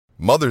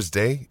Mother's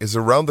Day is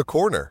around the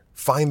corner.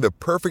 Find the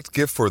perfect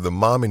gift for the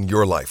mom in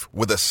your life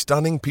with a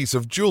stunning piece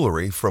of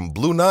jewelry from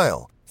Blue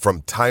Nile.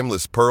 From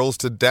timeless pearls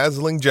to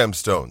dazzling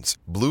gemstones,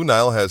 Blue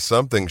Nile has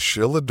something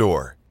she'll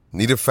adore.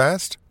 Need it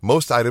fast?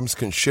 Most items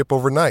can ship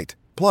overnight.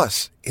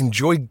 Plus,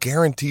 enjoy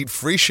guaranteed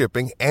free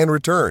shipping and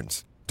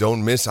returns.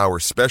 Don't miss our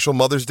special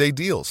Mother's Day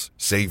deals.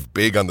 Save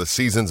big on the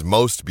season's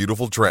most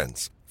beautiful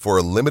trends. For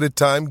a limited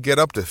time, get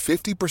up to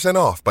 50%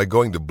 off by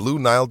going to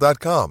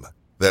BlueNile.com.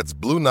 That's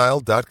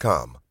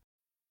BlueNile.com.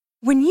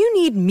 When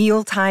you need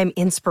mealtime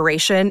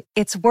inspiration,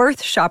 it's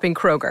worth shopping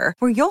Kroger,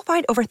 where you'll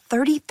find over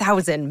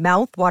 30,000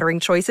 mouth-watering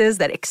choices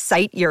that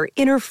excite your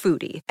inner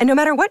foodie. And no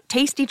matter what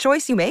tasty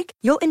choice you make,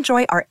 you'll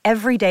enjoy our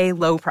everyday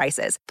low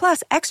prices,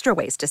 plus extra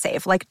ways to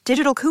save, like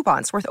digital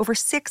coupons worth over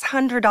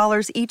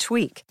 $600 each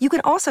week. You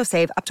can also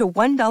save up to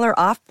 $1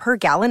 off per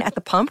gallon at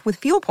the pump with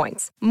fuel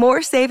points.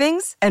 More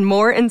savings and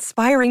more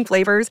inspiring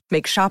flavors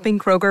make shopping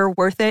Kroger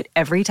worth it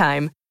every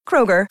time.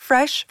 Kroger,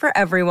 fresh for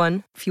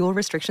everyone. Fuel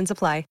restrictions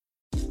apply.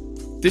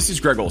 This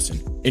is Greg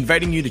Olson,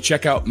 inviting you to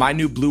check out my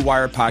new Blue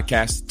Wire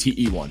podcast,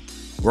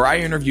 TE1, where I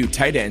interview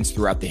tight ends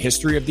throughout the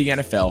history of the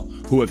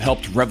NFL who have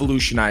helped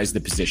revolutionize the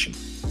position.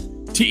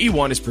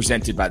 TE1 is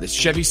presented by the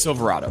Chevy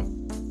Silverado.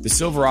 The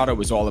Silverado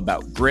is all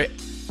about grit,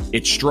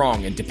 it's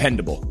strong and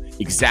dependable,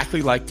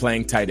 exactly like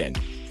playing tight end.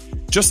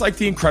 Just like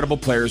the incredible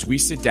players we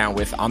sit down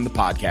with on the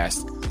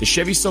podcast, the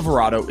Chevy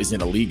Silverado is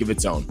in a league of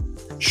its own.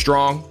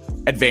 Strong,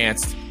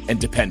 advanced, and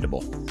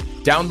dependable.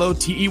 Download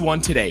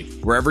TE1 today,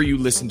 wherever you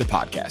listen to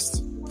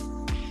podcasts.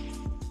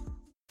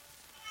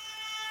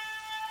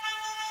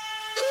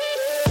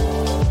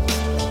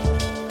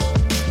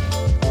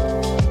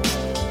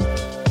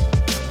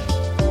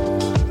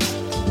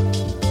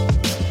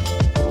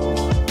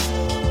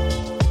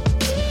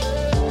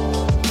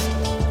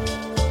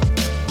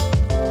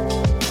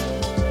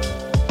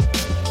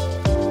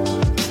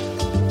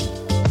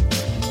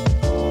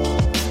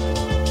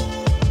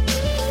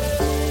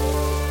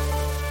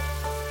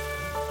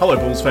 Hello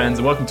Bulls fans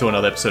and welcome to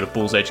another episode of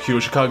Bulls HQ, a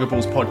Chicago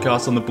Bulls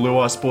podcast on the Blue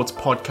Wire Sports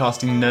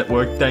Podcasting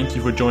Network. Thank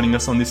you for joining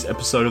us on this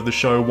episode of the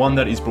show, one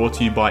that is brought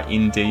to you by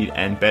Indeed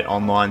and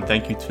BetOnline.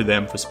 Thank you to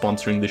them for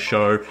sponsoring the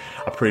show.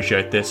 I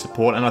appreciate their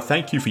support, and I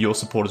thank you for your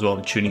support as well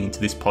in tuning into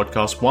this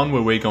podcast, one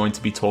where we're going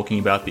to be talking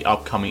about the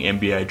upcoming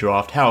NBA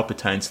draft, how it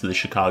pertains to the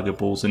Chicago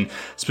Bulls, and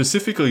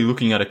specifically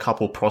looking at a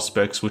couple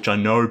prospects which I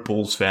know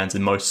Bulls fans are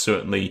most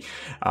certainly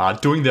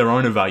doing their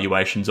own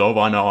evaluations of.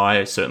 I know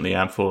I certainly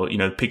am for,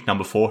 pick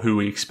number 4, who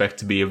we expect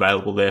to be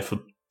available there for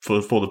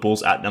the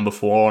Bulls at number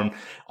 4.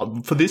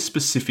 And for this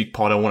specific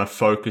pod, I want to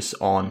focus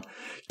on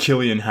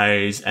Killian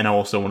Hayes, and I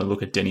also want to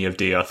look at Deni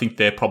Avdija. I think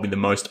they're probably the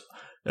most,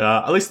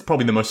 at least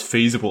probably the most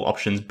feasible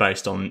options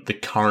based on the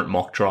current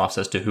mock drafts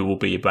as to who will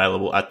be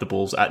available at the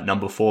Bulls at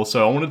number 4.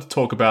 So I wanted to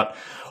talk about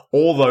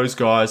all those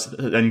guys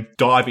and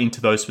dive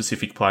into those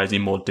specific players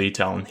in more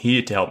detail. And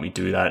here to help me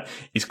do that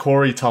is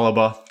Corey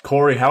Tulaba.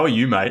 Corey, how are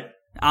you, mate?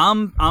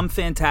 I'm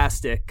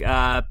fantastic.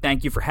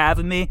 Thank you for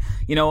having me.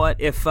 You know what?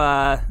 If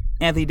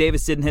Anthony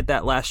Davis didn't hit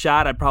that last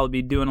shot, I'd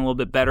probably be doing a little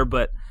bit better.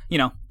 But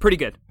pretty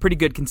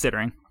good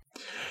considering.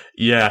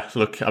 Yeah,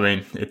 look, I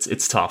mean,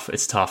 it's tough.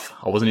 It's tough.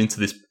 I wasn't into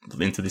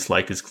this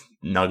Lakers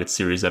Nuggets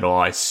series at all.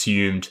 I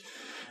assumed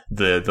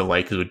the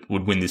Lakers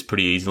would win this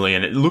pretty easily,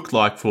 and it looked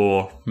like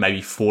for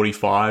maybe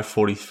 44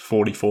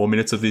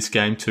 minutes of this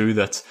game too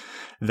that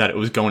it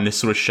was going to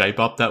sort of shape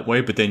up that way,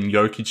 but then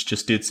Jokic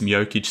just did some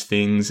Jokic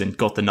things and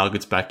got the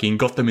Nuggets back in,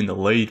 got them in the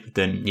lead, but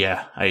then,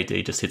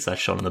 AD just hits that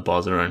shot on the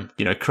buzzer, and,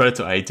 credit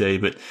to AD,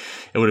 but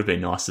it would have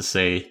been nice to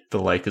see the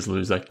Lakers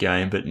lose that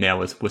game, but now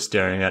we're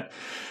staring at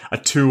a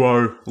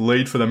 2-0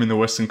 lead for them in the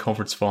Western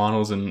Conference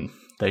Finals, and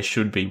they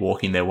should be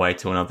walking their way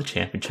to another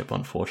championship,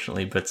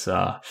 unfortunately. But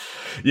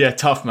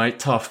tough, mate,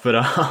 tough. But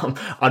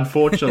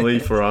unfortunately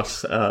for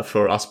us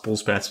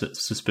Bulls fans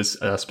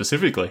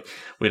specifically,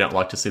 we don't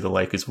like to see the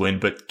Lakers win.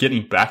 But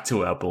getting back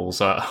to our Bulls,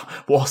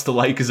 whilst the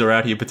Lakers are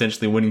out here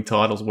potentially winning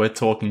titles, we're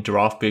talking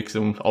draft picks,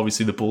 and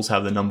obviously the Bulls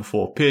have the number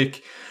 4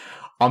 pick.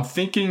 I'm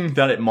thinking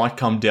that it might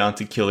come down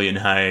to Killian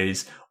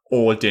Hayes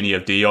or Deni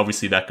Avdija.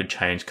 Obviously, that could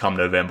change come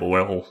November,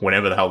 or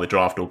whenever the hell the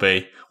draft will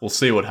be. We'll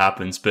see what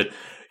happens, but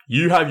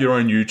you have your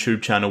own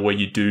YouTube channel where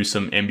you do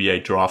some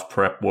NBA draft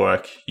prep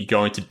work. You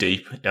go into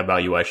deep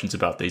evaluations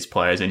about these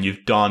players, and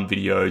you've done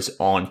videos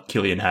on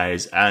Killian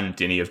Hayes and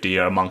Deni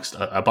Avdija amongst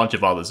a bunch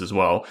of others as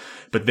well.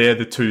 But they're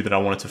the two that I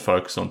wanted to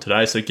focus on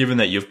today. So given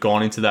that you've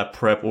gone into that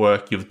prep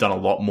work, you've done a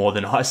lot more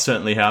than I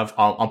certainly have.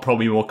 I'm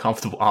probably more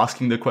comfortable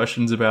asking the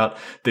questions about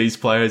these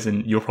players,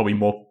 and you're probably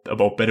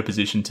better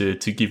positioned to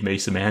give me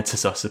some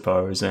answers, I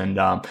suppose. And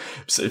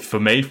for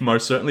me,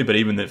 most certainly, but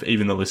even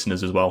the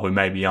listeners as well, who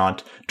maybe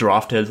aren't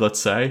draft heads, let's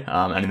say,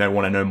 and they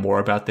want to know more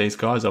about these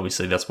guys.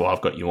 Obviously, that's why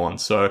I've got you on.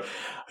 So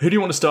who do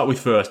you want to start with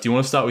first? Do you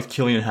want to start with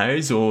Killian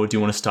Hayes, or do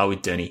you want to start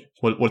with Deni?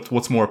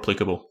 What's more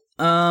applicable?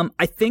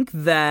 I think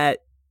that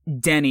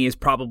Deni is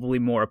probably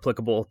more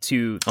applicable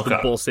to the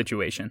Bull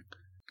situation.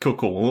 Cool.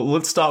 Well,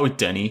 let's start with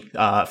Deni.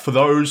 For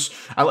those,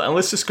 and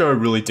let's just go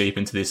really deep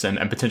into this and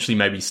potentially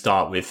maybe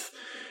start with,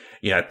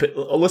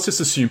 let's just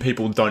assume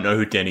people don't know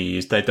who Denny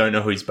is. They don't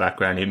know who his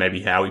background is,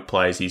 maybe how he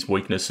plays, his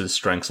weaknesses,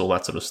 strengths, all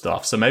that sort of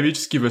stuff. So maybe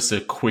just give us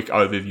a quick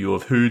overview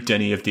of who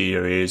Denny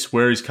Avdia is,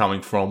 where he's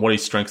coming from, what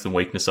his strengths and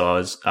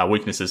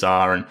weaknesses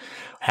are, and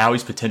how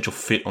his potential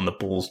fit on the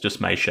Bulls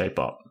just may shape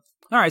up.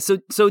 All right,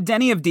 so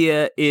Denny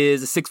Avdia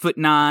is a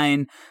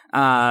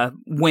 6'9"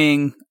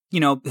 wing.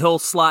 He'll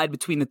slide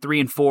between the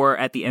 3 and 4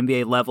 at the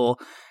NBA level.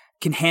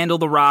 Can handle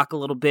the rock a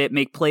little bit,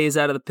 make plays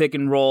out of the pick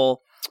and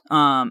roll.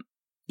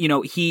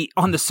 He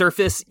on the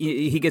surface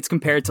he gets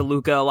compared to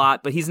Luka a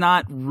lot, but he's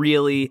not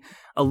really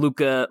a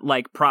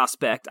Luka-like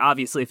prospect.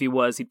 Obviously, if he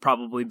was, he'd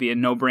probably be a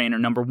no-brainer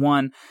number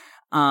one.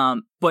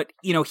 But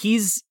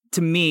he's,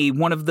 to me,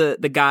 one of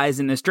the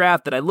guys in this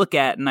draft that I look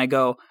at and I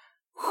go,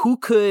 who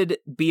could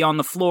be on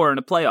the floor in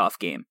a playoff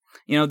game?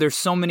 There's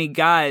so many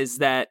guys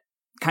that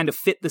kind of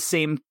fit the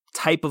same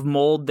type of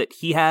mold that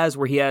he has,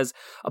 where he has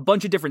a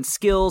bunch of different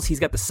skills. He's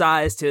got the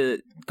size to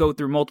go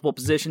through multiple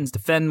positions,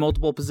 defend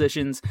multiple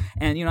positions.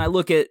 And, I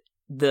look at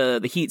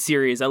the Heat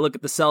series, I look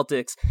at the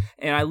Celtics,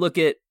 and I look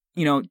at,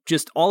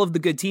 just all of the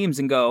good teams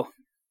and go,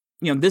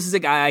 this is a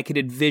guy I could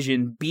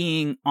envision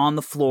being on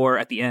the floor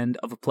at the end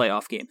of a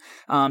playoff game.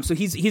 So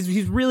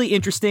he's really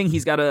interesting.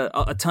 He's got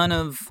a ton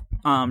of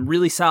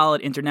really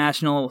solid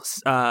international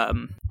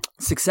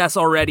success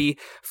already,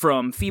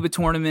 from FIBA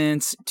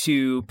tournaments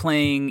to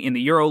playing in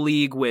the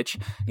EuroLeague, which,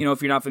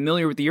 if you're not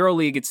familiar with the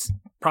EuroLeague, it's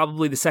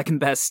probably the second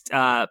best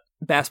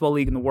basketball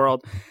league in the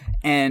world.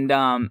 And,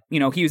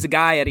 he was a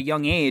guy at a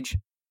young age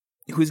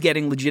who's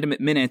getting legitimate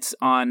minutes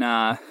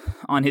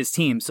on his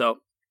team. So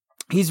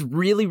he's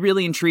really,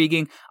 really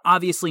intriguing.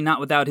 Obviously not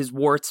without his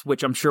warts,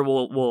 which I'm sure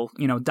we'll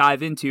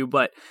dive into.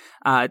 But,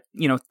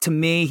 to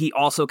me, he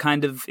also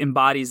kind of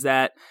embodies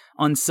that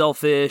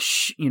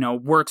unselfish,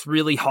 works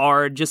really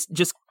hard, just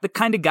the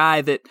kind of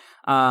guy that,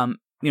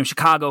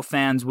 Chicago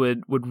fans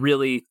would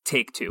really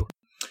take to.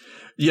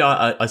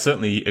 Yeah, I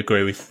certainly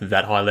agree with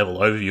that high level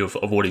overview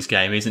of what his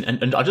game is.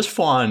 And I just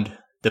find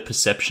the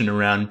perception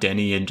around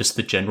Denny and just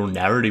the general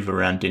narrative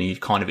around Denny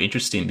kind of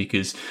interesting,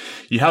 because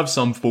you have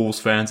some Bulls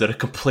fans that are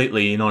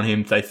completely in on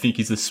him. They think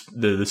he's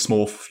the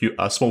small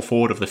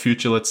forward of the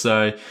future, let's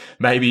say,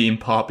 maybe in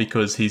part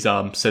because he's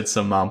said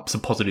some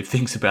positive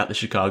things about the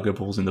Chicago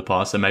Bulls in the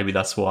past, so maybe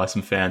that's why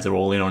some fans are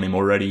all in on him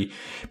already.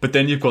 But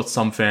then you've got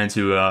some fans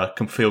who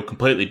feel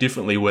completely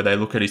differently, where they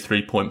look at his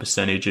 3-point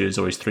percentages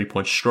or his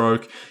 3-point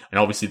stroke, and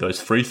obviously those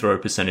free throw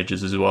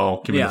percentages as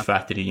well, given the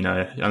fact that he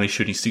only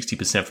shooting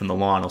 60% from the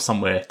line or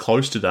somewhere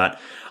close to that.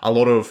 A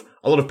lot of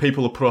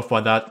people are put off by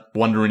that,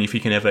 wondering if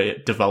he can ever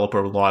develop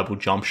a reliable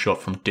jump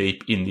shot from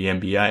deep in the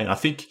NBA. And I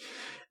think,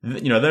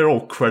 they're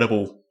all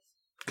credible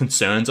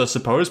concerns, I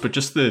suppose, but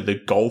just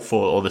the golf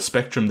or the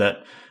spectrum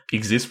that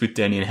exists with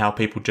Denny and how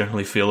people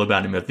generally feel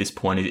about him at this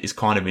point is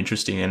kind of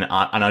interesting. And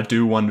I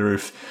do wonder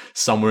if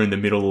somewhere in the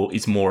middle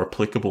is more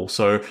applicable.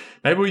 So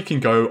maybe we can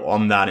go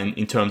on that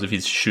in terms of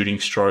his shooting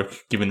stroke,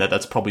 given that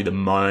that's probably the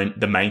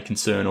main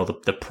concern, or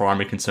the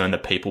primary concern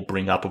that people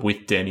bring up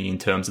with Denny, in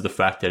terms of the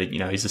fact that,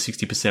 he's a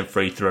 60%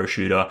 free throw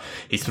shooter.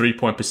 His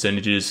 3-point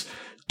percentages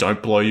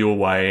don't blow you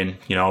away.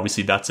 And,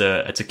 obviously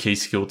it's a key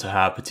skill to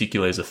have,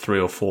 particularly as a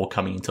 3 or 4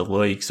 coming into the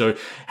league. So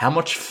how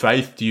much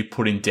faith do you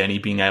put in Denny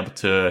being able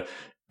to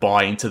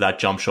buy into that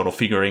jump shot, or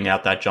figuring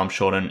out that jump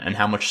shot, and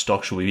how much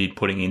stock should we be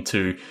putting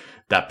into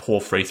that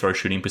poor free throw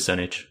shooting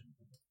percentage?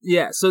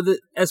 Yeah, so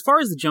as far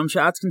as the jump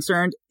shot's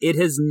concerned, it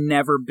has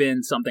never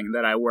been something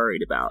that I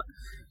worried about.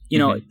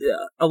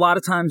 A lot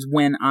of times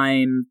when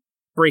I'm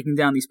breaking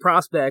down these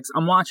prospects,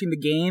 I'm watching the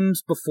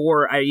games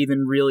before I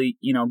even really,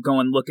 go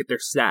and look at their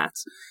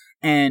stats.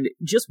 And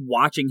just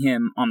watching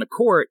him on the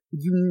court,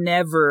 you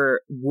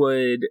never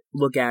would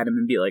look at him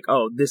and be like,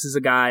 oh, this is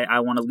a guy I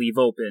want to leave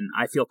open.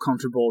 I feel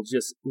comfortable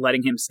just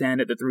letting him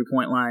stand at the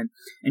 3-point line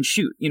and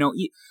shoot.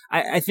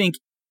 I think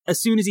as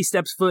soon as he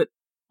steps foot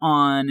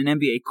on an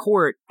NBA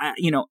court,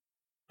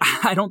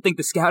 I don't think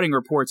the scouting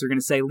reports are going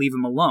to say leave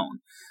him alone.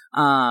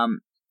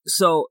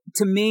 So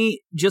to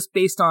me, just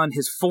based on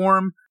his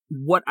form,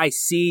 what I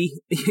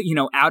see,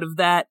 out of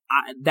that,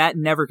 that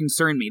never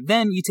concerned me.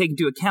 Then you take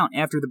into account,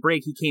 after the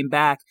break, he came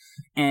back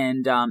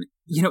and,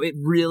 it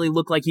really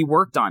looked like he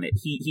worked on it.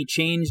 He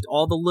changed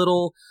all the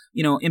little,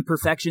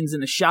 imperfections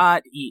in the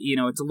shot.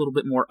 It's a little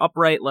bit more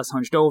upright, less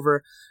hunched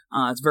over.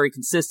 It's very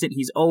consistent.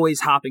 He's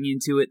always hopping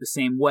into it the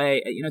same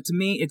way. To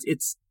me,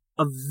 it's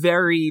a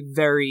very,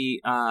 very,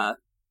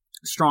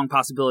 strong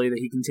possibility that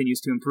he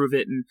continues to improve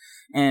it.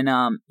 And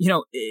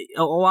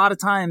a lot of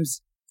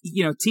times,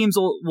 teams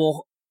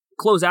will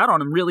close out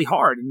on him really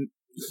hard, and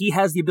he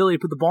has the ability to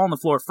put the ball on the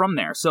floor from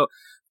there. So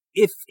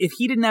if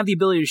he didn't have the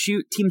ability to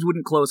shoot, teams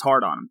wouldn't close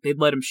hard on him.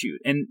 They'd let him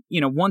shoot. And,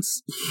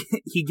 once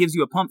he gives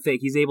you a pump fake,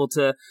 he's able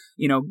to,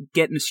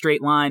 get in a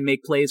straight line,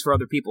 make plays for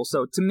other people.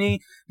 So to me,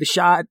 the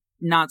shot,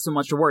 not so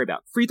much to worry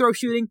about. Free throw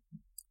shooting,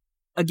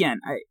 again,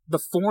 the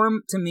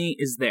form to me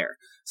is there.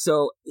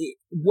 So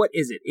what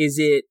is it? Is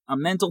it a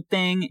mental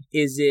thing?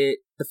 Is it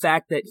the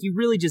fact that he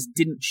really just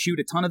didn't shoot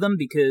a ton of them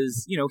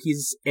because,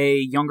 he's a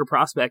younger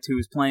prospect who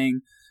is playing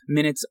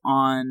minutes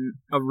on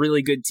a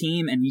really good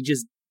team, and he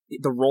just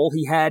the role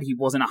he had. He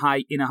wasn't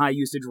in a high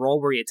usage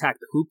role where he attacked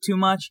the hoop too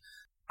much.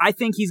 I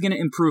think he's going to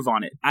improve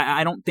on it.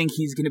 I don't think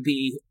he's going to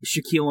be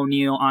Shaquille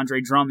O'Neal,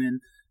 Andre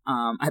Drummond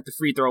at the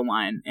free throw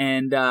line.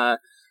 And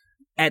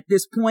at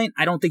this point,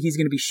 I don't think he's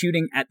going to be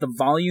shooting at the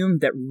volume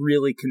that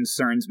really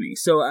concerns me.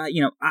 So,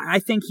 I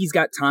think he's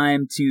got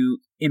time to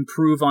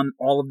improve on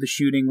all of the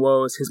shooting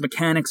woes. His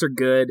mechanics are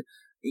good.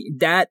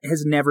 That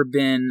has never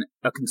been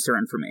a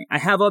concern for me. I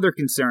have other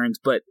concerns,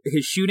 but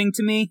his shooting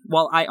to me,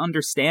 while I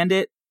understand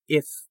it,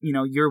 if,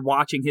 you're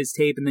watching his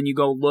tape and then you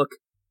go look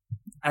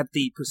at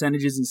the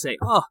percentages and say,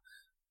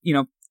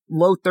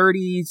 low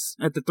 30s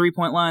at the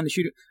 3-point line, the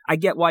shooter, I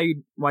get why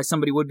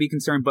somebody would be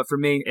concerned, but for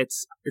me,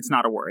 it's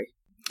not a worry.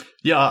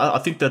 Yeah, I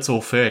think that's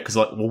all fair because,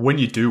 when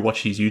you do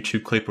watch his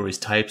YouTube clip or his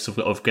tapes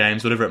of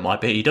games, whatever it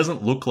might be, he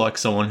doesn't look like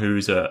someone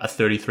who's a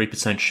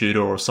 33%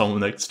 shooter or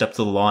someone that steps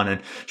to the line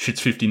and shoots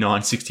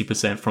 59,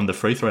 60% from the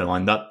free throw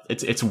line.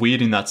 It's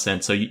weird in that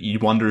sense. So you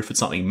wonder if it's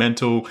something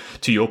mental.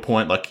 To your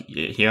point,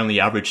 he only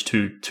averaged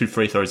two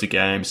free throws a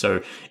game.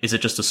 So is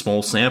it just a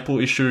small sample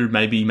issue?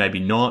 Maybe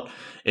not.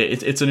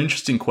 It's an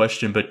interesting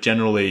question, but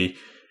generally,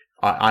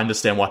 I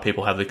understand why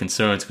people have the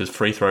concerns because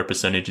free throw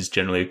percentage is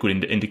generally a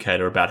good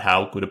indicator about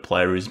how good a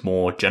player is,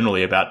 more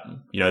generally about,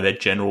 their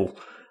general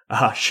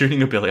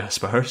shooting ability, I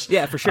suppose.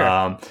 Yeah, for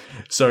sure.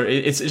 So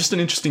it's just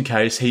an interesting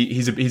case.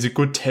 He's a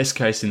good test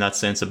case in that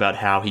sense about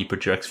how he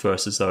projects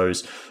versus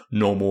those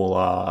normal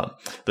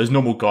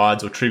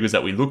guides or triggers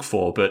that we look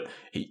for. But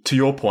to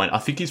your point, I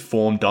think his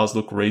form does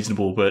look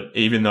reasonable. But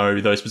even though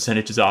those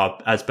percentages are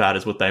as bad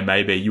as what they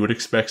may be, you would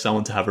expect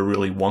someone to have a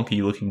really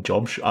wonky looking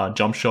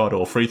jump shot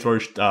or free throw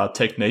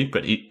technique.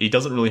 But he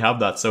doesn't really have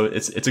that. So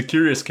it's a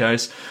curious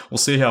case. We'll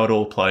see how it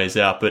all plays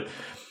out. But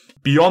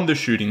beyond the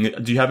shooting,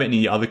 do you have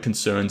any other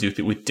concerns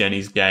with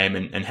Denny's game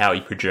and how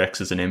he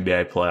projects as an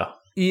NBA player?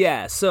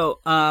 Yeah,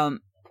 so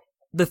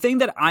the thing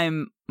that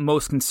I'm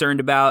most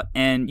concerned about,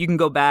 and you can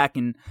go back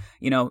and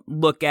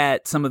look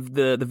at some of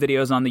the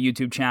videos on the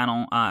YouTube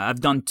channel.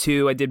 I've done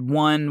 2. I did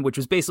one, which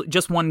was basically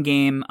just one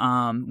game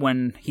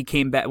when he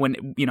came back, when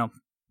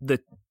the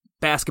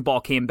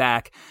basketball came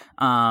back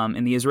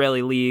in the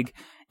Israeli league,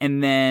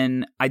 and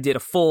then I did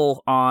a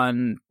full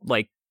on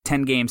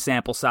 10-game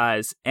sample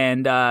size.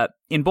 And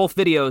in both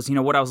videos,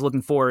 what I was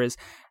looking for is,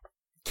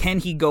 can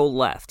he go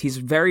left? He's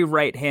very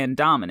right-hand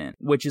dominant,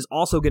 which is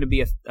also going to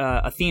be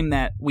a theme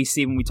that we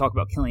see when we talk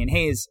about Killian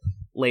Hayes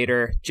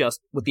later,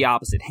 just with the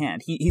opposite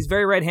hand. He's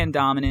very right-hand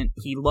dominant.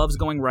 He loves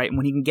going right, and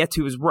when he can get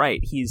to his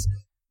right, he's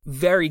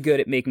very good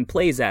at making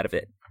plays out of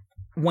it.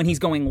 When he's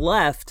going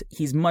left,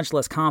 he's much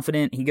less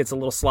confident. He gets a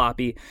little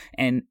sloppy,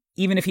 and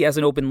even if he has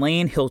an open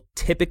lane, he'll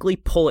typically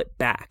pull it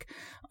back.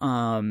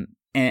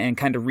 And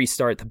kind of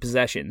restart the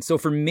possession. So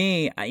for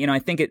me, I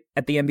think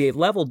at the NBA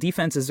level,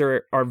 defenses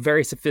are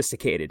very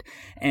sophisticated,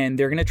 and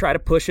they're going to try to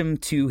push him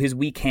to his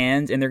weak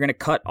hand, and they're going to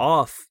cut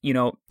off,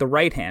 the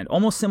right hand,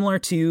 almost similar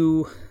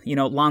to,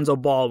 Lonzo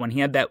Ball when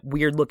he had that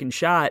weird looking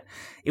shot.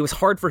 It was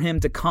hard for him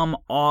to come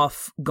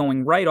off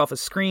going right off a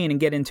screen and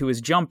get into his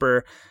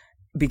jumper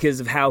because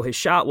of how his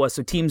shot was.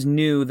 So teams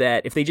knew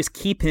that if they just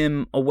keep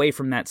him away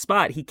from that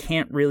spot, he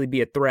can't really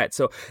be a threat.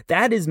 So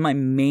that is my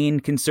main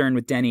concern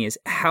with Denny, is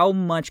how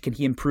much can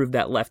he improve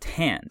that left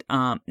hand?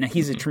 Now,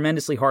 he's a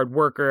tremendously hard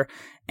worker,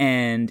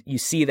 and you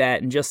see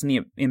that in just in the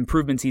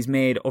improvements he's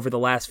made over the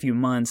last few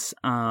months.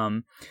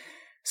 Can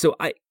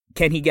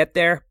he get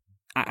there?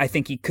 I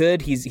think he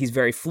could. He's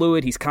very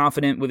fluid. He's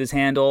confident with his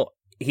handle.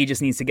 He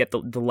just needs to get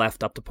the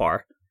left up to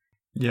par.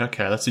 Yeah,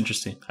 okay, that's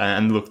interesting.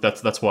 And look,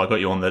 that's why I got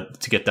you on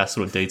to get that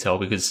sort of detail,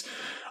 because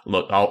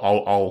look,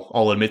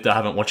 I'll admit that I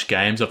haven't watched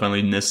games. I've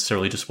only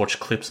necessarily just watched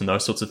clips and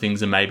those sorts of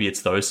things, and maybe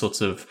it's those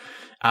sorts of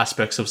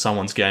aspects of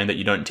someone's game that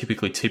you don't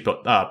typically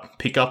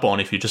pick up on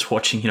if you're just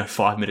watching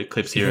 5-minute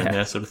clips here and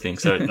there, sort of thing.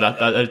 So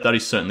that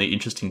is certainly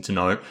interesting to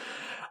know.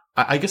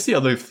 I guess the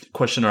other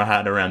question I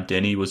had around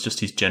Denny was just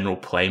his general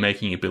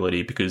playmaking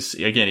ability, because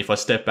again, if I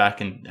step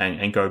back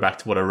and go back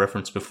to what I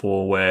referenced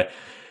before, where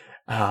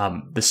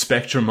the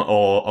spectrum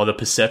or the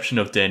perception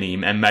of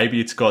Denny, and maybe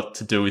it's got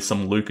to do with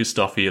some Luka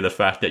stuff here, the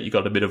fact that you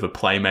got a bit of a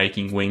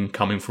playmaking wing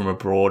coming from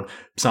abroad.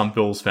 Some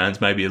Bills fans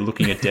maybe are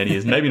looking at Denny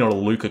as maybe not a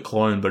Luka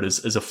clone, but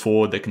as a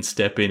forward that can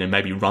step in and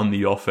maybe run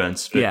the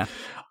offense. But yeah.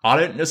 I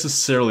don't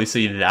necessarily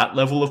see that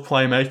level of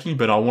playmaking,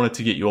 but I wanted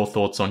to get your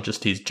thoughts on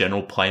just his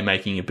general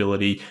playmaking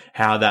ability,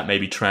 how that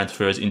maybe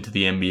transfers into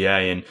the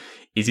NBA, and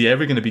is he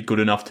ever going to be good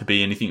enough to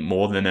be anything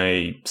more than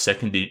a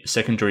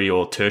secondary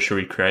or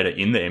tertiary creator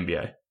in the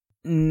NBA?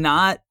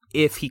 Not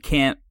if he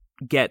can't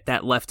get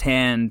that left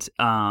hand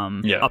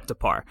up to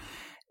par.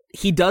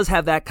 He does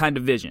have that kind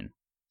of vision.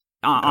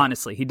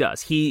 Honestly, he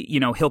does.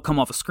 He'll come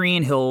off a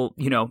screen. He'll,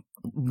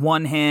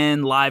 one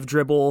hand live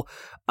dribble,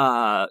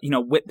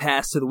 whip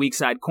pass to the weak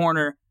side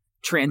corner,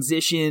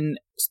 transition,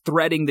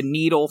 threading the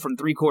needle from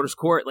 3/4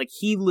 court. Like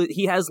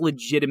he has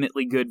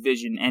legitimately good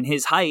vision, and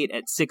his height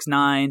at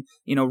 6'9",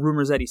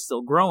 rumors that he's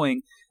still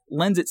growing,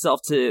 lends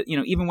itself to,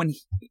 even when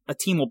a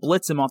team will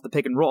blitz him off the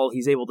pick and roll,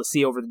 he's able to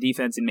see over the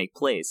defense and make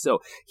plays. So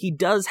he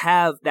does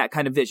have that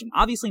kind of vision.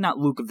 Obviously not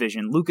Luka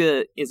vision.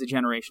 Luka is a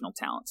generational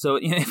talent. So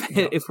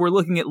if we're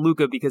looking at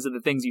Luka because of the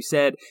things you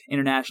said,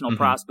 international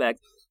prospect,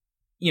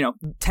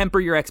 temper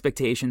your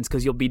expectations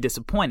because you'll be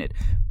disappointed.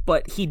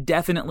 But he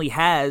definitely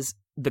has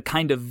the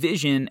kind of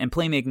vision and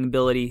playmaking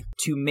ability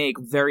to make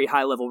very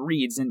high-level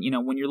reads. And,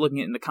 when you're looking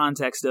at it in the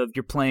context of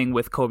you're playing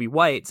with Kobe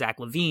White, Zach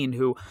LaVine,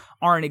 who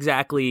aren't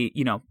exactly,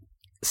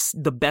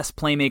 the best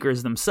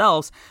playmakers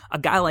themselves, a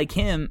guy like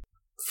him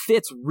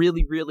fits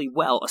really, really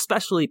well,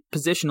 especially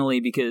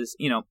positionally because,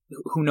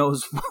 who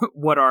knows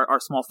what our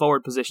small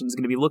forward position is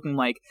going to be looking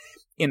like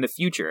in the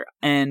future.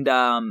 And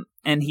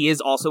he is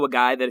also a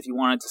guy that if you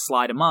wanted to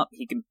slide him up,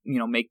 he can,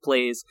 make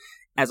plays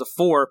as a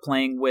 4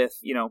 playing with,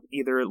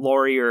 either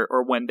Laurie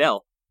or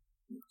Wendell.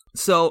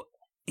 So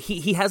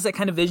he has that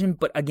kind of vision,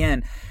 but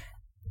again,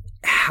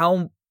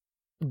 how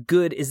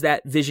good is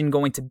that vision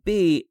going to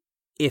be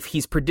if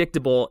he's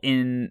predictable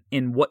in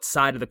what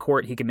side of the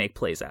court he can make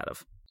plays out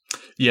of?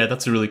 Yeah,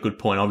 that's a really good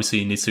point. Obviously,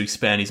 he needs to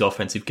expand his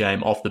offensive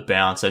game off the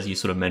bounce, as you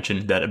sort of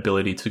mentioned, that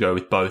ability to go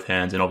with both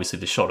hands and obviously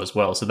the shot as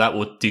well. So that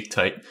will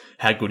dictate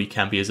how good he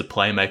can be as a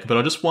playmaker. But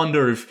I just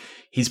wonder if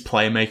his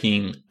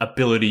playmaking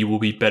ability will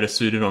be better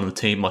suited on a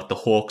team like the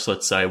Hawks,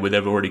 let's say, where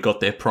they've already got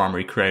their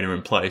primary creator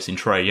in place in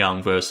Trae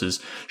Young versus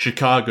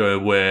Chicago,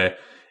 where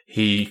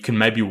he can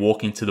maybe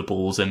walk into the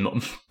Bulls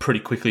and pretty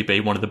quickly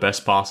be one of the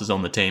best passers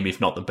on the team, if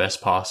not the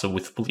best passer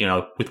with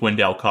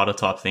Wendell Carter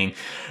type thing,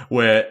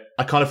 where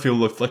I kind of feel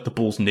like the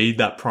Bulls need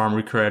that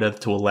primary creator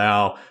to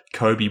allow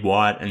Kobe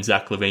White and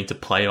Zach LaVine to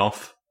play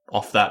off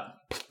that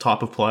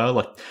type of player.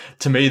 Like,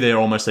 to me, they're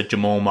almost a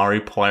Jamal Murray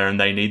player and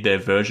they need their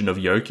version of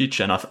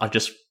Jokic. And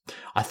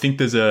I think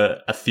there's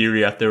a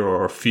theory out there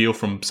or a feel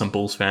from some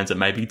Bulls fans that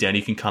maybe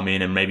Denny can come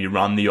in and maybe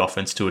run the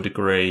offense to a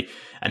degree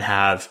and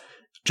have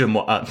Kobe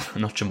White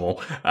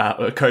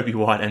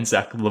and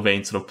Zach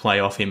LaVine sort of play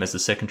off him as the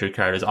secondary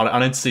characters. I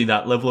don't see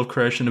that level of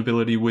creation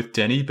ability with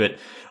Denny, but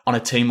on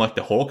a team like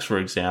the Hawks, for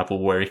example,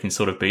 where he can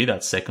sort of be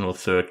that second or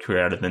third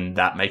creator, then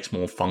that makes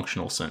more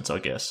functional sense, I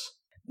guess.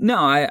 No,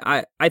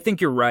 I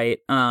think you're right.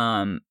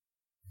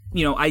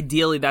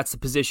 Ideally that's the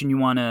position you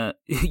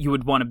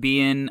would want to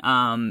be in.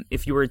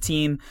 If you were a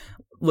team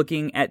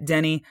looking at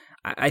Denny,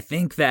 I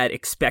think that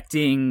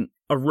expecting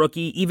a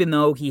rookie, even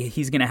though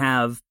he's going to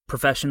have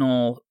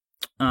professional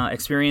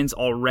experience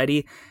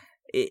already,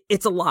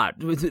 it's a lot.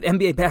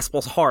 NBA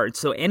basketball's hard,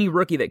 so any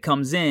rookie that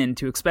comes in,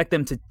 to expect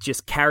them to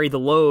just carry the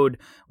load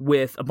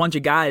with a bunch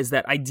of guys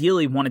that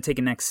ideally want to take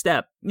a next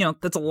step,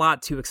 that's a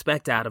lot to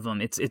expect out of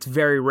them. It's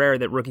very rare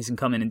that rookies can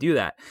come in and do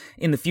that.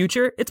 In the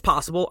future, it's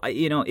possible.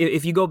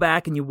 If you go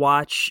back and you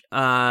watch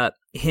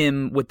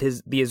him with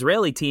the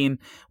Israeli team,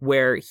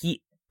 where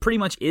he pretty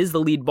much is the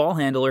lead ball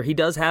handler, he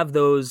does have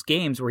those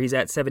games where he's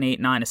at 7, 8,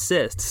 9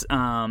 assists.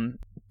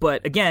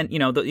 But again,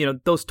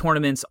 those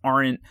tournaments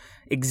aren't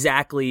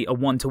exactly a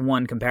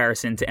 1-to-1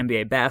 comparison to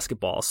NBA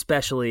basketball,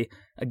 especially,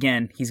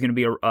 again, he's going to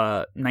be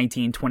a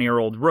 19,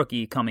 20-year-old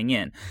rookie coming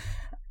in.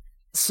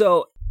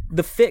 So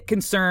the fit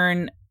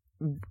concern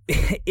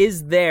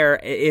is there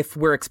if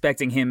we're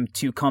expecting him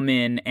to come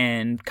in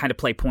and kind of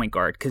play point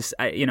guard, because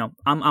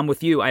I'm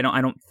with you. I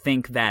don't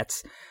think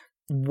that's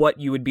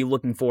what you would be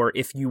looking for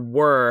if you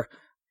were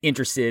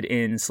interested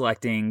in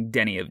selecting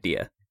Deni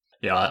Avdija.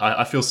 Yeah,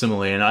 I feel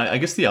similarly. And I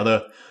guess the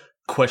other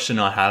question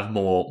I have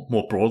more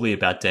broadly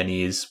about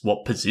Deni is,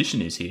 what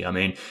position is he? I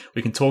mean,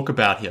 we can talk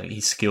about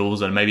his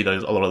skills, and maybe a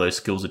lot of those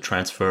skills are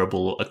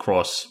transferable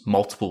across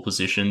multiple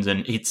positions.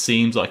 And it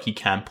seems like he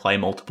can play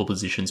multiple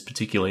positions,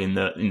 particularly in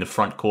the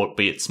front court,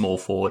 be it small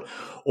forward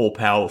or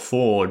power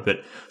forward.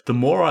 But the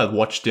more I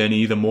watch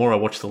Deni, the more I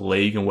watch the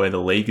league and where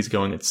the league is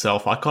going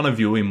itself, I kind of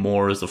view him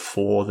more as a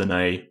 4 than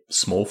a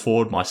small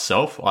forward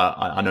myself.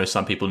 I know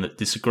some people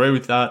disagree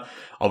with that.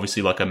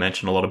 Obviously, like I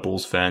mentioned, a lot of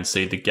Bulls fans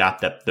see the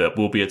gap that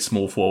will be at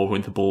small forward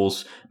with the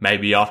Bulls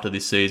maybe after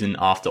this season,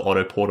 after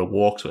Otto Porter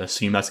walks. We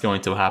assume that's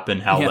going to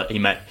happen.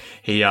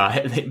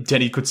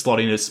 Deni could slot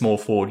in as small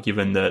forward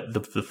given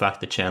the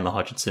fact that Chandler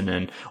Hutchinson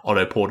and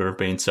Otto Porter have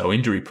been so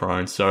injury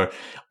prone. So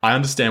I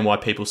understand why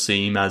people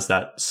see him as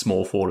that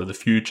small forward of the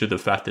future. The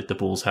fact that the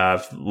Bulls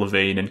have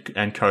LaVine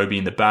and Kobe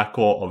in the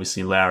backcourt,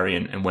 obviously Lowry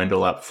and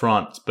Wendell up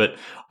front. But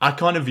I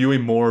kind of view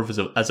him more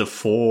as a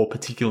 4,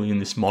 particularly in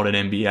this modern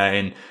NBA.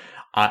 And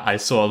I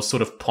was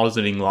sort of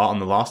positing on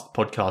the last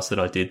podcast that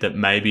I did that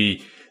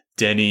maybe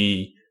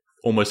Deni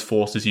almost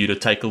forces you to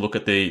take a look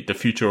at the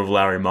future of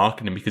Lauri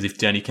Markkanen, because if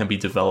Deni can be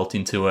developed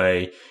into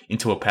a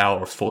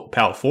power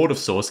forward of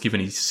sorts, given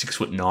he's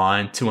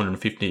 6'9",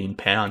 215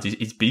 pounds,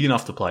 he's big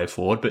enough to play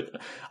forward.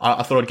 But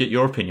I thought I'd get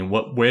your opinion.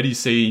 Where do you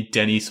see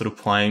Deni sort of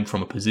playing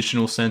from a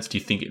positional sense? Do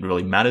you think it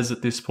really matters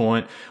at this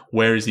point?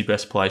 Where is he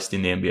best placed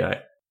in the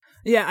NBA?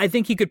 Yeah, I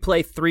think he could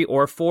play 3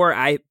 or 4.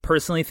 I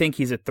personally think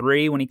he's a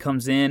 3 when he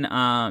comes in.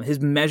 His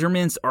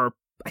measurements are,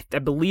 I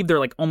believe they're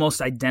like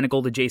almost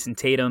identical to Jason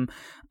Tatum.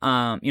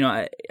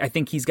 I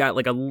think he's got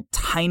like a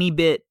tiny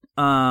bit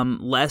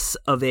less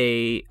of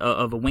a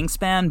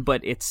wingspan,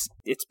 but it's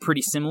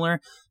pretty similar.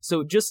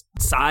 So just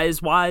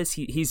size wise,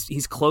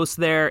 he's close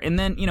there. And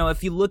then,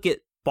 if you look at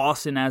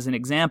Boston as an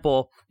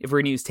example, if we're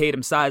going to use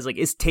Tatum's size, like,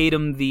 is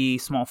Tatum the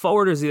small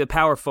forward or is he the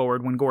power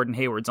forward when Gordon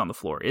Hayward's on the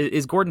floor?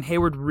 Is Gordon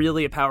Hayward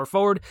really a power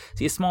forward? Is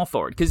he a small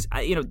forward? Because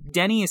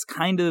Denny is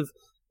kind of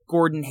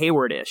Gordon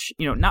Hayward-ish,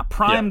 not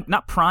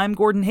prime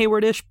Gordon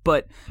Hayward-ish,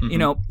 but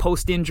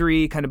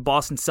post-injury kind of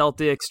Boston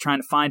Celtics, trying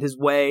to find his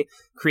way,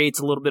 creates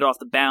a little bit off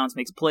the bounce,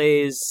 makes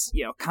plays,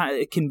 kind of,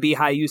 it can be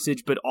high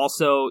usage, but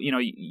also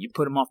you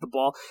put him off the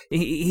ball.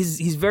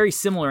 He's very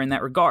similar in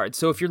that regard.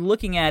 So if you're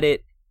looking at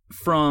it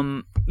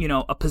from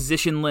a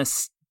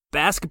positionless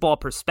basketball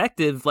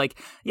perspective, like,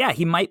 yeah,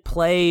 he might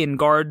play and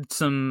guard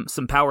some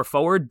power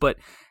forward, but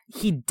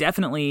he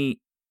definitely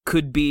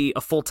could be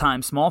a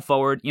full-time small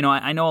forward.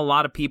 I know a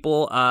lot of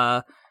people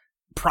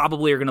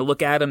probably are going to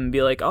look at him and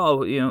be like,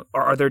 oh,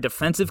 are there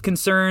defensive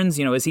concerns?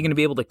 Is he going to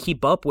be able to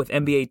keep up with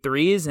NBA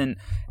threes? And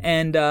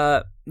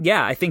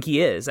yeah, I think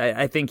he is.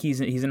 I think he's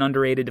an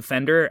underrated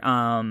defender.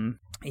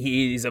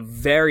 He's a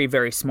very,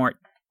 very smart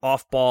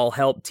off-ball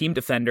help team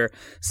defender.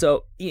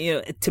 So,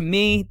 to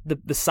me,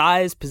 the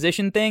size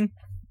position thing,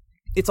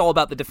 it's all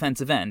about the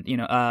defensive end,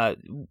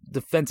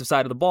 defensive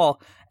side of the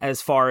ball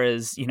as far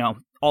as,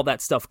 all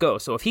that stuff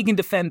goes. So if he can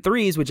defend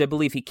threes, which I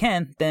believe he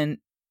can, then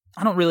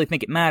I don't really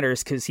think it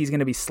matters because he's going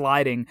to be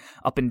sliding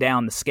up and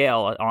down the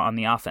scale on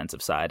the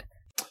offensive side.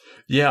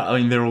 Yeah, I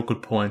mean, they're all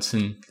good points.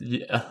 And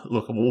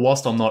look,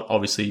 whilst I'm not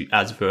obviously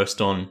as versed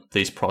on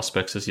these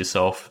prospects as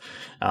yourself,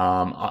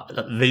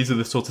 these are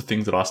the sorts of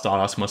things that I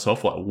start asking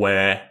myself, like,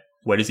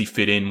 where does he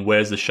fit in?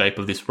 Where's the shape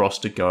of this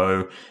roster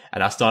go?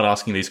 And I start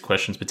asking these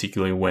questions,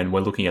 particularly when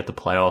we're looking at the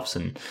playoffs.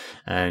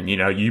 And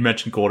you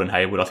mentioned Gordon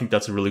Hayward. I think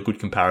that's a really good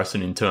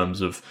comparison in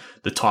terms of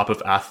the type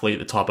of athlete,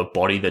 the type of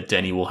body that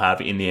Denny will have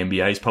in the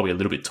NBA. He's probably a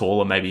little bit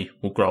taller, maybe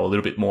will grow a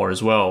little bit more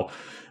as well.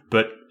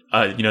 But,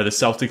 the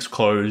Celtics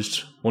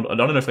closed, well, I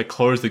don't know if they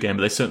closed the game,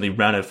 but they certainly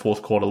ran a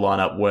fourth quarter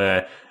lineup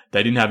where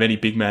they didn't have any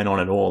big man on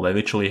at all. They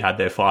literally had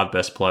their 5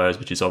 best players,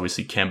 which is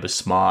obviously Kemba,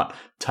 Smart,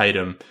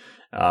 Tatum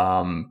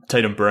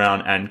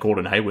Brown, and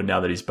Gordon Hayward now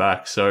that he's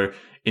back. So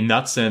in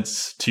that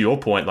sense, to your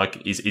point,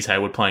 like, is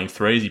Hayward playing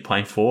 3? Is he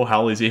playing 4?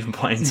 Hell, is he even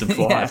playing some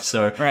 5? Yeah,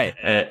 so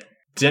right.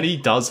 Denny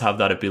does have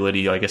that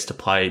ability, I guess, to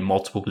play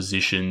multiple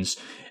positions,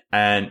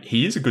 and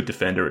he is a good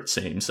defender, it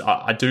seems.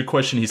 I do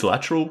question his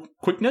lateral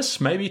quickness,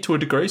 maybe to a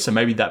degree, so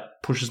maybe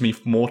that pushes me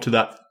more to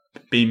that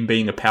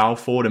being a power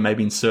forward, and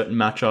maybe in certain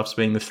matchups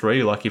being the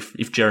 3. Like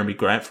if Jeremy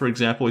Grant, for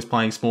example, is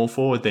playing small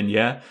forward, then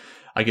yeah,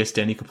 I guess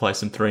Denny could play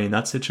some 3 in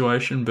that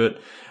situation. But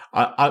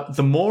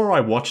the more I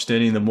watch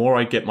Denny, the more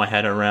I get my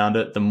head around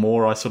it, the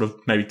more I sort of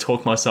maybe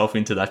talk myself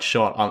into that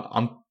shot.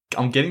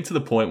 I'm getting to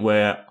the point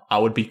where I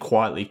would be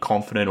quietly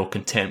confident or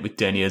content with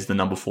Denny as the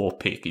number 4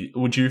 pick.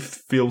 Would you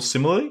feel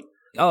similarly?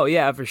 Oh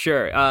yeah, for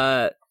sure.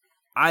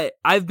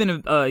 I've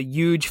been a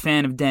huge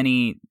fan of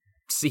Denny.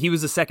 He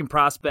was the second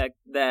prospect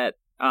that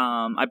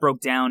I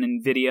broke down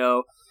in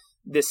video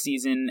this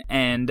season,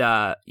 and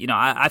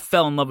I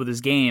fell in love with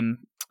his game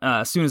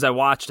as soon as I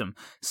watched him.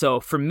 So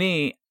for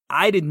me,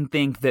 I didn't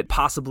think that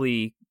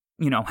possibly,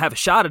 have a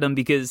shot at him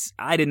because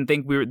I didn't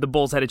think the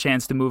Bulls had a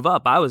chance to move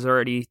up. I was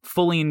already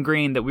fully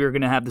ingrained that we were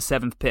going to have the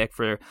 7th pick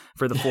for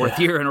the 4th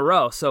year in a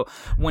row. So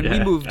when we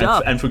moved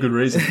up, and for good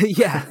reason,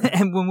 yeah.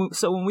 And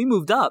when we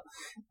moved up,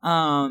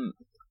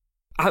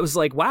 I was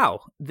like,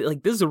 wow,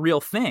 like, this is a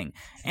real thing.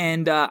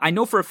 And I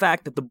know for a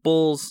fact that the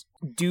Bulls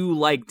do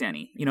like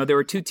Denny. There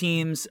were 2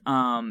 teams,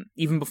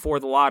 even before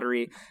the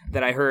lottery,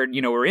 that I heard,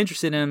 were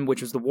interested in him,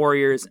 which was the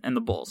Warriors and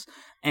the Bulls.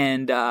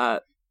 And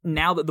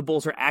now that the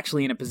Bulls are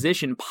actually in a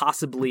position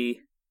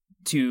possibly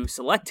to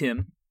select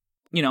him,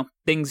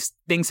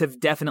 things have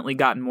definitely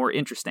gotten more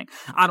interesting.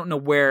 I don't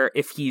know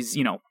if he's,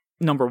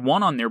 number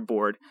 1 on their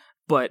board,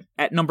 but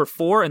at number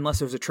 4, unless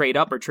there's a trade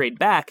up or trade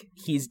back,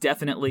 he's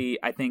definitely,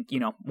 I think,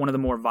 one of the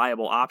more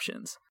viable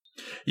options.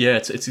 Yeah,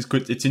 it's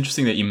good. It's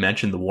interesting that you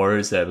mentioned the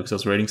Warriors there, because I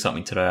was reading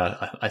something today.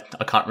 I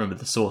can't remember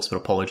the source, but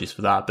apologies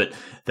for that. But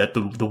that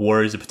the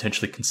Warriors are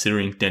potentially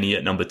considering Denny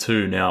at number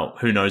 2. Now,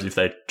 who knows if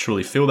they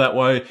truly feel that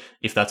way?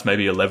 If that's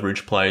maybe a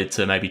leverage play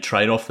to maybe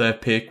trade off their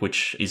pick,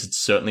 which is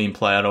certainly in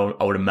play,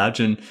 I would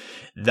imagine.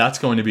 That's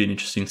going to be an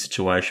interesting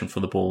situation for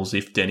the Bulls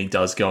if Denny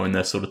does go in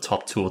their sort of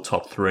top 2 or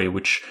top 3,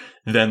 which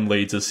then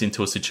leads us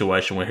into a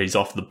situation where he's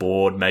off the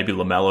board. Maybe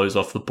LaMelo's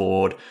off the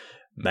board.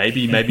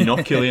 Maybe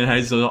not. Killian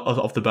Hayes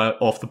off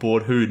the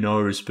board. Who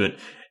knows? But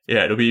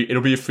yeah,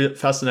 it'll be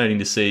fascinating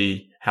to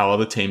see how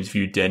other teams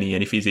view Denny,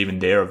 and if he's even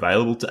there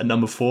available at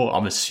number 4.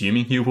 I'm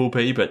assuming he will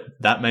be, but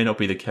that may not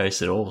be the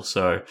case at all.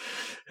 So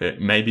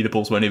maybe the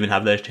Bulls won't even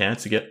have their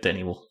chance to get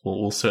Denny.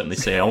 We'll certainly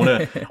see. I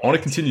want to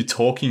continue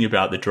talking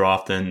about the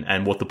draft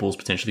and what the Bulls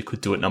potentially could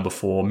do at number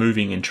 4,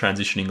 moving and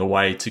transitioning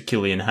away to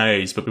Killian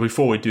Hayes. But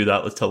before we do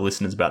that, let's tell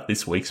listeners about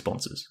this week's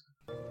sponsors.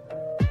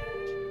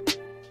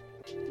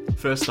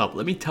 First up,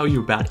 let me tell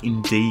you about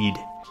Indeed.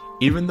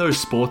 Even though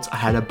sports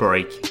had a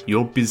break,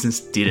 your business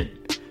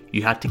didn't.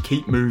 You had to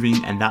keep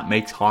moving, and that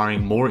makes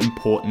hiring more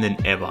important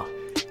than ever.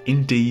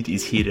 Indeed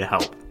is here to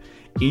help.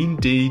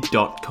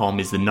 Indeed.com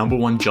is the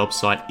 #1 job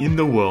site in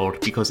the world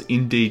because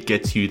Indeed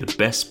gets you the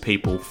best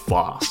people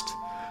fast.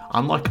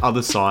 Unlike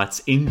other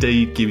sites,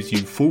 Indeed gives you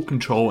full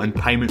control and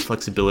payment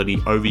flexibility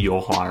over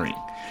your hiring.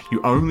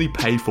 You only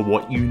pay for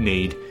what you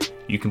need.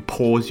 You can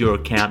pause your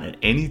account at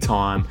any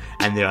time,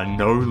 and there are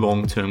no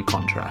long-term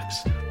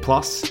contracts.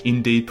 Plus,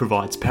 Indeed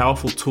provides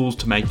powerful tools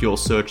to make your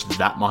search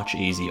that much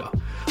easier.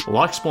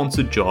 Like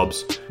sponsored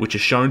jobs, which are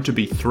shown to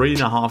be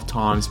 3.5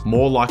 times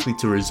more likely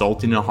to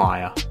result in a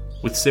hire.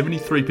 With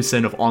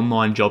 73% of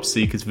online job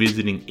seekers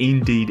visiting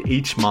Indeed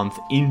each month,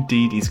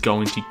 Indeed is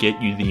going to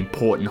get you the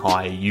important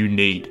hire you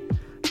need,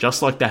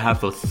 just like they have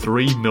for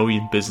 3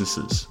 million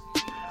businesses.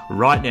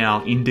 Right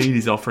now, Indeed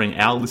is offering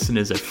our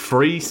listeners a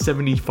free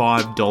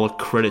 $75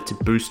 credit to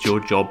boost your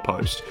job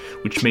post,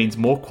 which means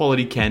more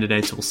quality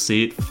candidates will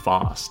see it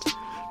fast.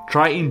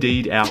 Try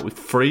Indeed out with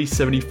free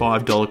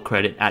 $75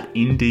 credit at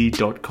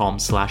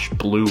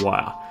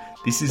Indeed.com/BlueWire.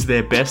 This is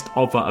their best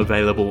offer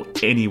available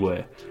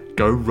anywhere.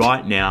 Go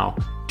right now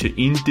to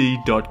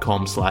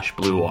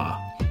Indeed.com/BlueWire.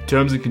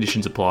 Terms and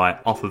conditions apply.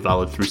 Offer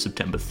valid through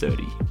September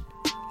 30.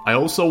 I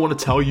also want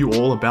to tell you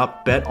all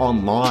about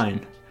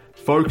BetOnline.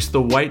 Folks,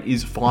 the wait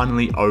is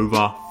finally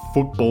over.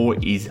 Football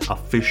is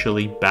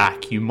officially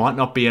back. You might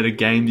not be at a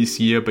game this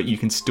year, but you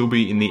can still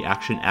be in the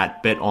action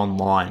at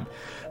BetOnline.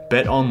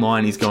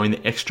 BetOnline is going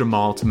the extra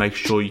mile to make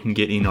sure you can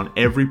get in on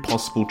every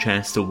possible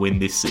chance to win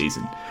this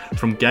season.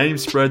 From game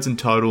spreads and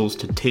totals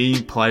to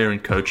team, player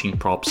and coaching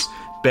props,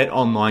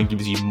 BetOnline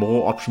gives you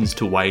more options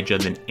to wager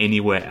than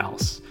anywhere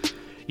else.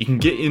 You can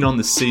get in on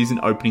the season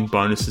opening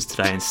bonuses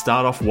today and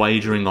start off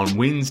wagering on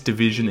wins,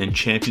 division and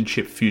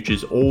championship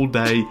futures all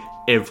day,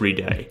 every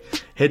day.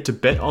 Head to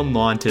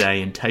BetOnline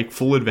today and take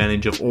full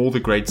advantage of all the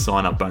great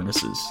sign-up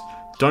bonuses.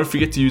 Don't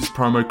forget to use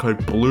promo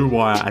code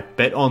BlueWire at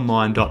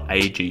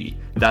betonline.ag.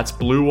 That's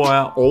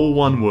BlueWire, all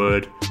one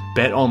word.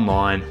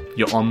 BetOnline,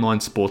 your online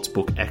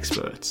sportsbook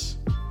experts.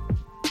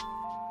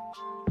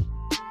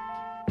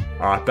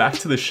 Alright, back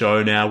to the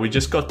show now. We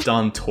just got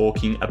done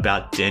talking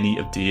about Deni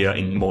Avdija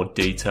in more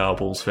detail,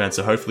 Bulls fans,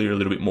 so hopefully you're a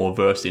little bit more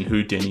versed in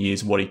who Deni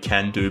is, what he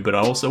can do, but I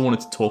also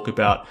wanted to talk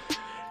about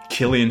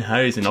Killian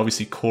Hayes, and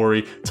obviously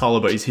Corey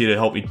Taliber is here to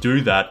help me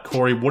do that.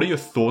 Corey, what are your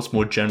thoughts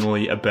more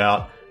generally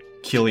about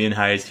Killian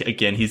Hayes?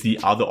 Again, he's the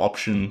other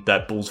option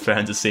that Bulls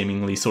fans are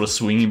seemingly sort of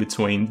swinging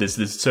between. There's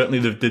certainly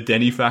the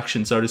Deni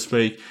faction, so to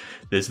speak.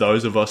 There's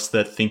those of us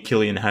that think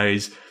Killian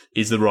Hayes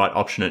is the right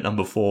option at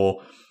number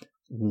 4.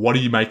 What do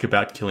you make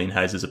about Killian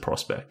Hayes as a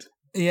prospect?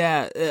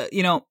 Yeah,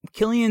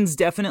 Killian's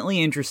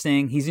definitely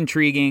interesting. He's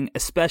intriguing,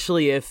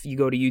 especially if you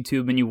go to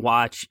YouTube and you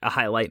watch a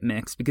highlight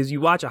mix. Because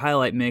you watch a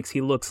highlight mix, he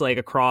looks like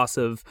a cross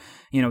of,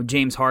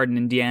 James Harden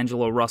and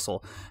D'Angelo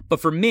Russell. But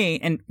for me,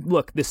 and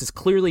look, this is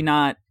clearly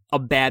not a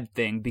bad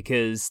thing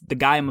because the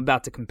guy I'm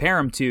about to compare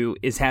him to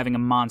is having a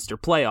monster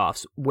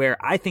playoffs where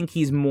I think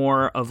he's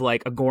more of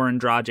like a Goran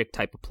Dragic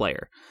type of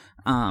player.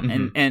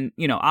 And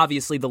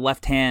obviously the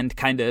left hand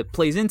kind of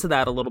plays into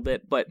that a little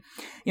bit, but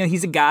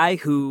he's a guy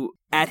who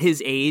at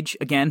his age,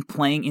 again,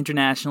 playing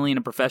internationally in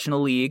a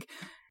professional league,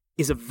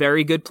 is a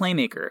very good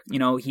playmaker.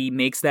 He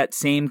makes that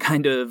same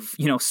kind of,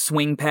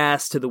 swing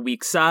pass to the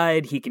weak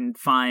side. He can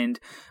find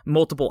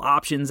multiple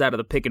options out of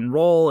the pick and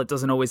roll. It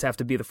doesn't always have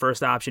to be the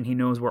first option. He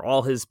knows where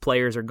all his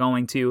players are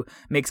going to,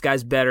 makes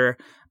guys better.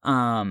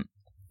 The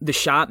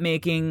shot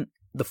making,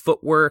 the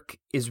footwork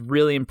is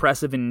really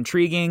impressive and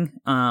intriguing.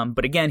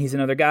 But again, he's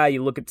another guy.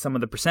 You look at some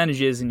of the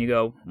percentages and you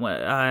go,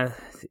 well,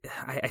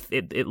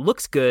 it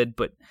looks good,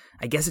 but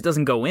I guess it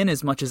doesn't go in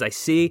as much as I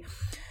see.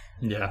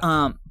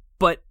 Yeah.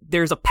 But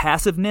there's a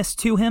passiveness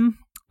to him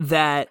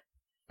that,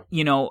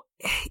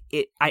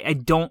 I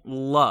don't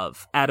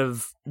love out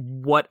of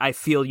what I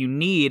feel you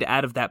need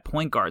out of that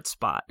point guard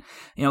spot.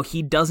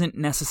 He doesn't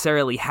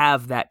necessarily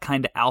have that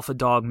kind of alpha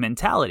dog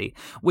mentality,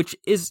 which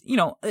is,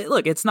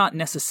 look, it's not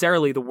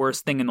necessarily the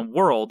worst thing in the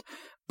world,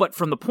 but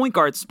from the point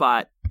guard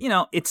spot,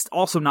 it's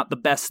also not the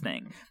best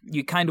thing.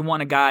 You kind of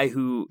want a guy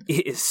who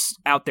is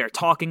out there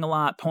talking a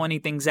lot,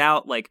 pointing things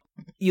out. Like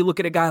you look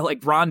at a guy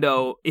like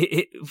Rondo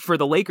for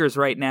the Lakers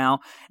right now,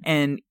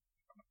 and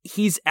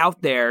he's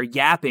out there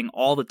yapping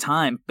all the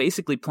time,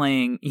 basically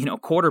playing,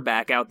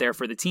 quarterback out there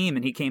for the team.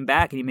 And he came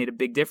back and he made a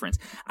big difference.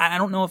 I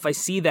don't know if I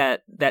see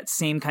that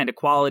same kind of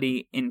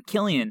quality in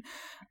Killian.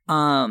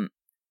 And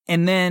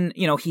then,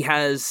 he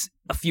has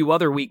a few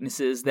other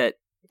weaknesses that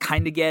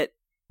kind of get,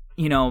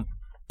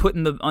 put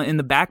in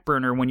the back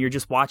burner when you're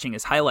just watching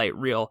his highlight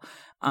reel.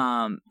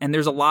 And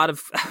there's a lot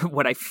of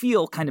what I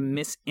feel kind of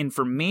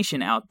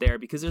misinformation out there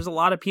because there's a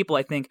lot of people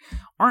I think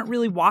aren't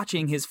really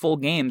watching his full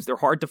games. They're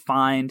hard to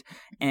find.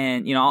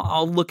 And,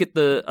 I'll look at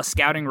a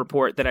scouting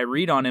report that I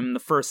read on him. The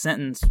first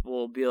sentence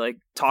will be like,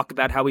 talk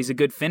about how he's a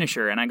good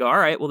finisher. And I go, all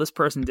right, well, this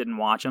person didn't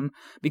watch him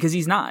because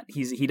he's not.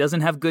 He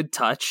doesn't have good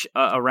touch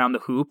around the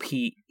hoop.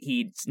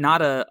 He's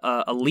not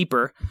a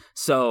leaper.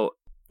 So,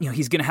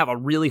 he's going to have a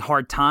really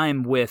hard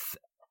time with,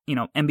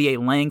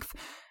 NBA length.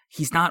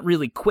 He's not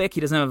really quick.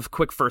 He doesn't have a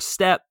quick first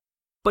step.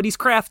 but he's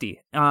crafty.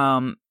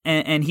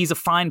 And he's a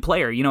fine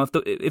player. You know,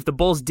 if the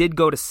Bulls did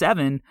go to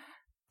 7,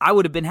 I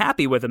would have been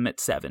happy with him at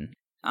 7.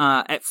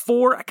 At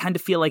 4, I kind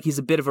of feel like he's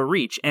a bit of a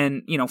reach.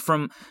 And, you know,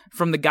 from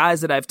the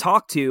guys that I've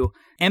talked to,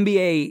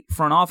 NBA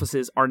front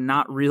offices are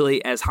not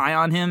really as high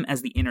on him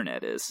as the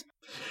internet is.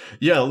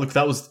 Yeah, look,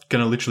 that was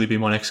going to literally be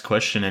my next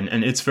question.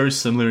 And it's very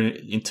similar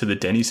into the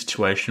Denny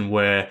situation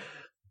where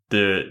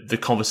the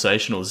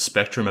conversation or the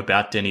spectrum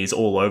about Denny is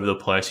all over the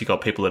place. You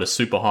got people that are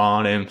super high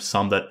on him,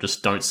 some that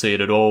just don't see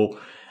it at all.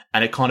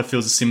 And it kind of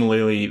feels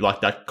similarly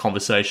like that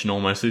conversation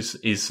almost is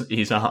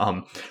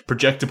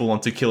projectable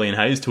onto Killian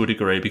Hayes to a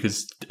degree,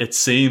 because it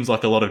seems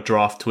like a lot of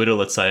draft Twitter,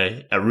 let's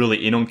say, are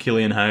really in on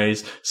Killian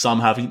Hayes.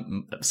 Some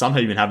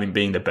even have him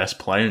being the best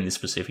player in this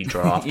specific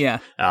draft. Yeah.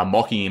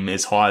 Mocking him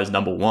as high as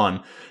number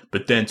 1.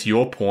 But then to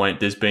your point,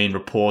 there's been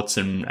reports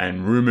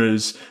and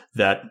rumors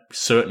that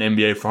certain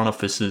NBA front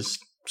offices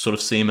sort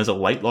of see him as a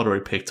late lottery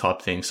pick type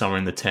thing, somewhere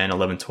in the 10,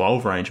 11,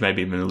 12 range,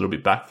 maybe even a little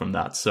bit back from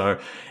that. So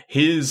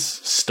his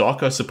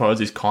stock, I suppose,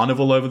 is kind of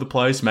all over the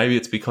place. Maybe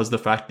it's because of the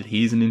fact that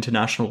he's an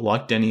international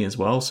like Denny as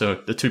well. So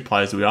the two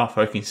players that we are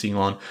focusing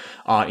on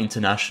are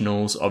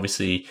internationals.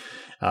 Obviously,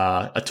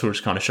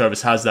 Arturas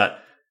Karnisovas has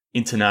that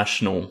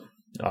international,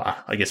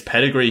 I guess,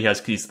 pedigree.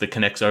 He's the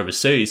connects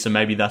overseas. So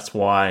maybe that's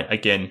why,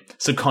 again,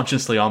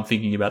 subconsciously I'm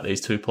thinking about these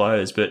two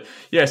players. But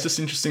yeah, it's just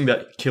interesting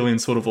that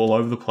Killian's sort of all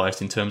over the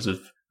place in terms of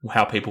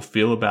how people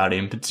feel about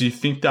him. But do you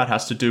think that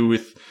has to do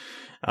with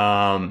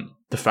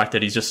the fact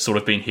that he's just sort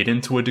of been hidden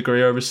to a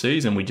degree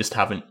overseas and we just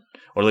haven't,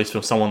 or at least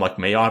for someone like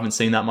me, I haven't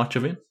seen that much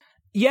of him?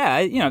 Yeah,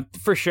 you know,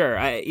 for sure.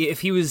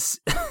 If he was,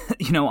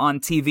 you know, on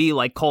TV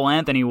like Cole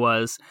Anthony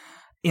was,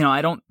 you know,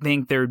 I don't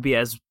think there would be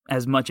as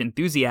much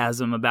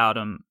enthusiasm about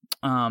him.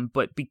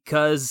 But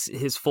because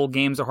his full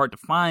games are hard to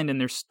find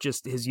and there's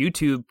just his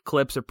YouTube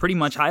clips are pretty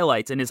much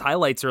highlights, and his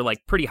highlights are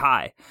like pretty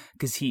high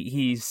because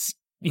he's,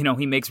 you know,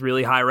 he makes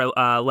really high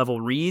level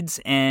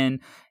reads, and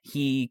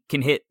he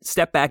can hit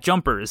step back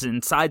jumpers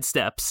and side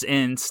steps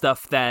and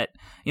stuff that,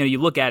 you know, you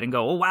look at and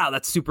go, oh, wow,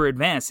 that's super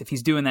advanced. If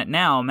he's doing that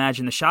now,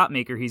 imagine the shot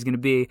maker he's going to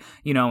be,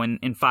 you know,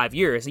 in 5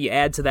 years. You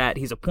add to that,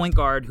 he's a point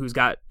guard who's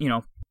got, you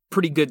know,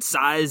 pretty good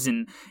size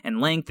and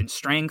length and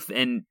strength.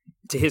 And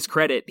to his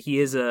credit,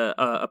 he is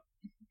a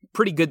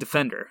pretty good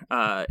defender.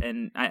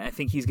 And I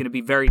think he's going to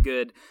be very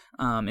good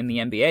in the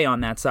NBA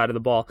on that side of the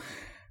ball.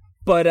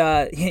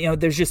 But, you know,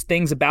 there's just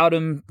things about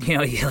him, you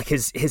know, like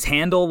his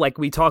handle, like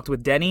we talked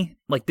with Denny,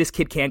 like this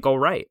kid can't go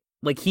right.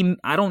 Like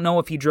I don't know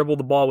if he dribbled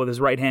the ball with his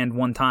right hand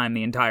one time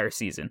the entire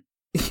season,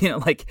 you know,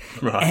 like,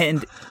 right.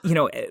 And, you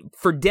know,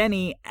 for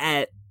Denny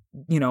at,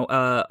 you know,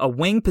 a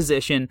wing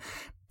position,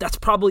 that's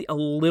probably a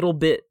little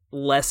bit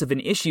less of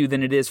an issue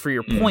than it is for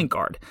your point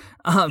guard.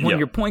 When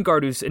your point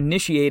guard who's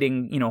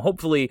initiating, you know,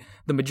 hopefully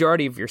the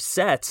majority of your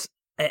sets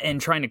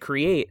and trying to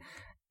create,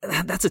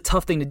 that's a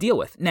tough thing to deal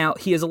with. Now,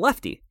 he is a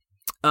lefty.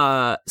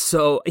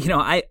 So, you know,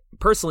 I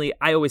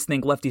always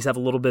think lefties have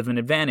a little bit of an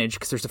advantage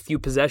because there's a few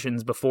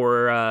possessions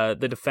before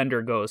the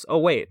defender goes, oh,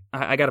 wait,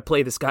 I got to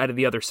play this guy to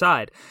the other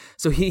side.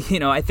 So he, you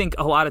know, I think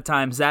a lot of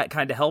times that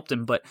kind of helped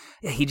him, but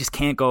he just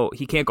can't go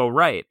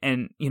right.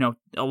 And, you know,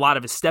 a lot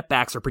of his step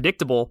backs are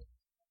predictable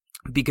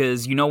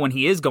because, you know, when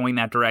he is going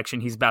that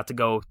direction, he's about to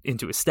go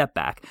into a step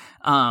back,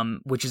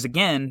 which is,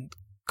 again,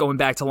 going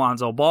back to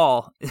Lonzo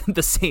Ball,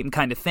 the same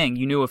kind of thing.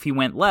 You knew if he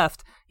went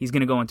left, he's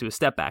going to go into a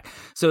step back.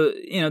 So,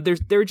 you know,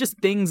 there are just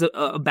things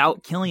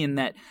about Killian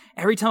that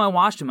every time I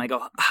watched him, I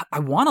go, I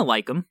want to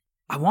like him.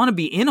 I want to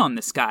be in on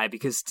this guy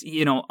because,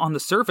 you know, on the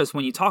surface,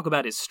 when you talk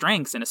about his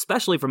strengths, and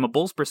especially from a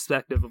Bulls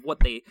perspective of what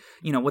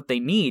they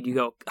need, you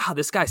go,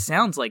 this guy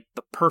sounds like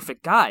the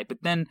perfect guy. But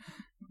then,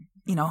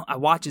 you know, I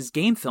watch his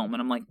game film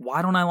and I'm like,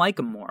 why don't I like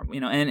him more? You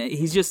know, and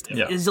he's just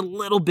is a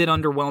little bit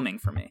underwhelming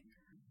for me.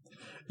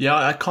 Yeah,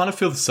 I kind of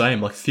feel the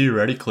same. Like,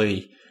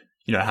 theoretically,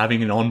 you know,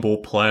 having an on-ball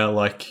player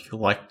like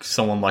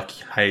someone like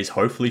Hayes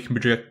hopefully can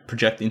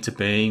project into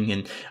being.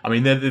 And, I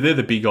mean, they're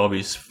the big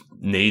obvious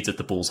needs that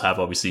the Bulls have,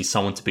 obviously,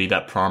 someone to be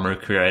that primary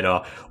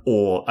creator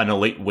or an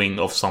elite wing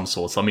of some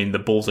sort. I mean, the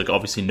Bulls are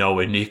obviously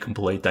nowhere near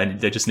complete.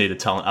 They just need a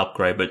talent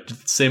upgrade. But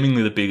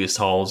seemingly the biggest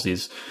holes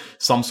is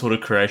some sort of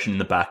creation in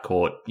the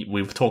backcourt.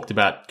 We've talked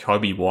about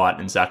Kobe White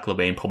and Zach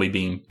LaVine probably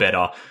being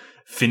better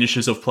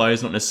finishers of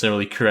players, not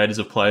necessarily creators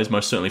of players,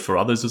 most certainly for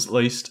others at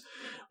least,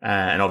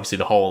 and obviously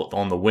the hole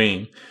on the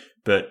wing.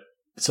 But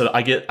so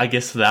I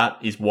guess that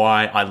is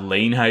why I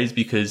lean Hayes,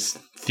 because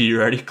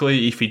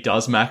theoretically, if he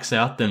does max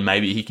out, then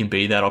maybe he can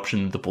be that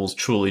option that the Bulls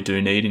truly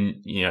do need. And,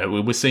 you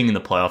know, we're seeing in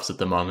the playoffs at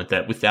the moment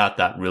that without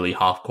that really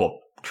half-court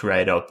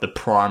creator, the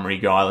primary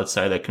guy, let's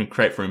say, that can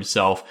create for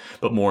himself,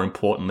 but more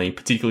importantly,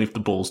 particularly if the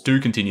Bulls do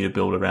continue to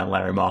build around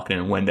Larry Markkinen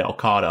and Wendell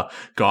Carter,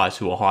 guys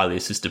who are highly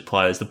assisted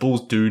players, the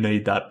Bulls do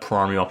need that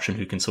primary option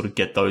who can sort of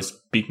get those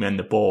big men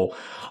the ball.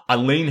 I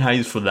lean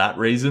Hayes for that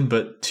reason,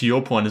 but to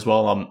your point as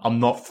well, I'm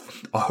not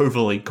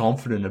overly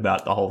confident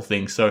about the whole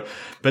thing. So,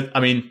 but I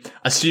mean,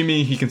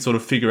 assuming he can sort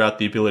of figure out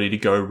the ability to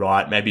go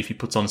right, maybe if he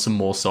puts on some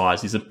more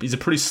size, he's a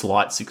pretty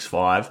slight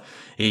 6'5".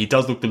 He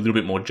does look a little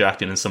bit more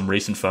jacked in some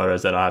recent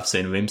photos that I've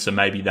seen of him, so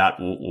maybe that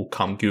will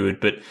come good.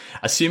 But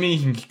assuming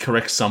he can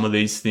correct some of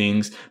these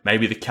things,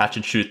 maybe the catch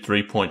and shoot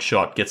 3-point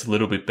shot gets a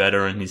little bit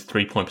better and his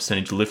 3-point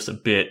percentage lifts a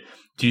bit,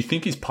 do you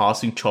think his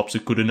passing chops are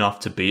good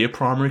enough to be a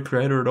primary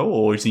creator at all?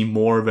 Or is he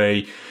more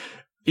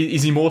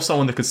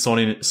someone that could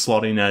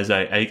slot in as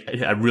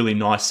a really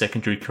nice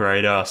secondary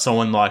creator?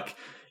 Someone like,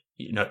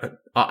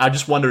 I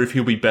just wonder if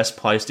he'll be best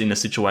placed in a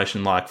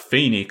situation like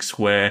Phoenix,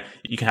 where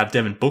you can have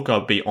Devin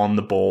Booker be on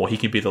the ball, he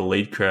can be the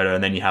lead creator,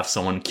 and then you have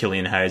someone,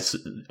 Killian Hayes,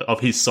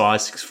 of his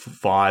size,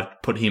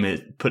 6'5", put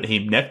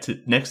him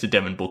next to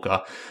Devin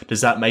Booker.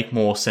 Does that make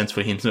more sense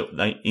for him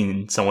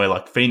in somewhere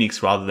like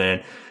Phoenix rather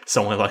than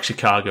somewhere like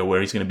Chicago,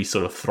 where he's going to be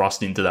sort of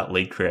thrust into that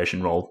lead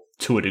creation role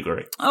to a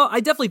degree? Oh, I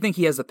definitely think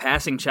he has the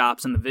passing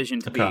chops and the vision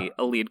to be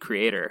a lead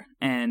creator.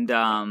 And,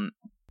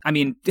 I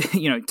mean,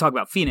 talk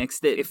about Phoenix,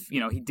 that if,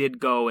 he did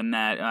go in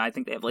that, I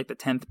think they have like the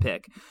 10th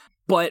pick.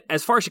 But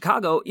as far as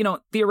Chicago,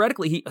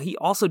 theoretically, he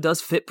also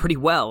does fit pretty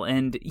well.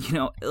 And,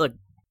 like,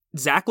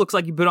 Zach looks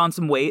like he put on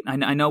some weight.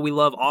 I know we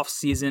love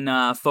off-season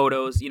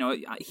photos.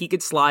 He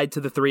could slide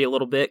to the 3 a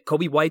little bit.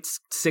 Kobe White's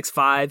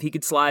 6'5". He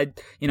could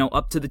slide,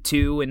 up to the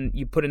 2, and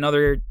you put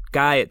another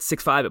guy at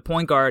 6'5" at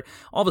point guard.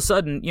 All of a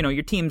sudden,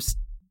 your team's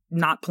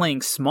not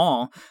playing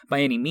small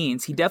by any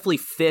means. He definitely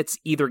fits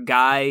either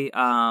guy.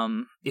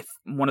 If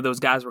one of those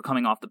guys were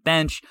coming off the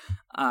bench,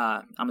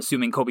 I'm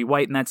assuming Kobe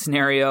White in that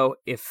scenario.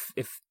 If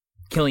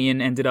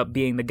Killian ended up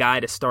being the guy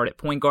to start at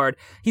point guard,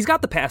 he's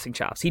got the passing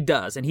chops. He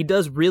does, and he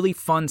does really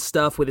fun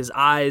stuff with his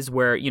eyes,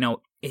 where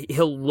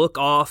he'll look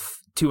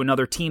off to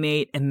another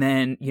teammate, and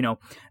then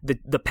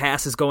the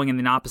pass is going in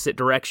the opposite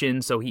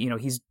direction. So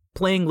he's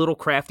playing little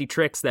crafty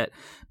tricks that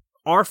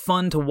are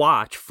fun to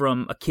watch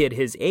from a kid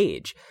his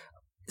age.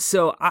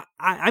 So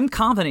I'm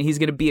confident he's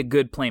going to be a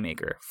good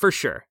playmaker for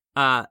sure.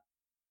 And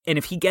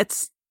if he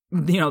gets,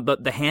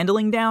 the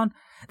handling down,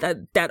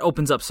 that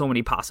opens up so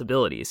many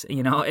possibilities.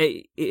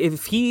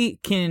 If he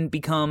can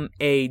become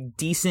a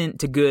decent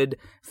to good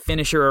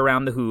finisher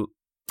around the hoop,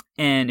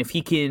 and if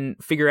he can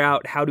figure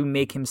out how to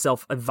make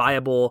himself a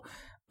viable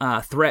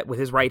threat with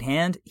his right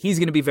hand, he's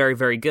going to be very,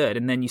 very good.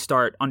 And then you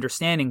start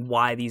understanding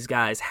why these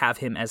guys have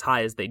him as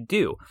high as they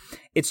do.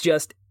 It's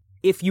just,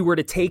 if you were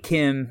to take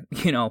him,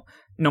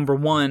 number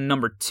 1,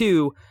 number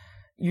 2,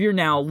 you're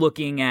now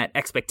looking at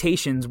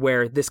expectations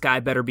where this guy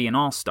better be an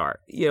all-star.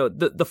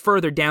 The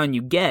further down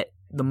you get,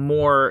 the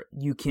more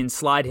you can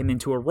slide him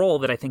into a role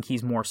that I think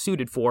he's more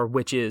suited for,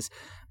 which is,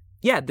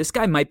 this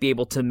guy might be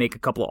able to make a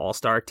couple of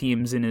all-star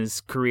teams in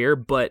his career,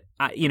 but,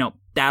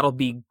 that'll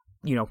be,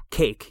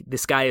 cake.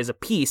 This guy is a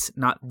piece,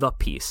 not the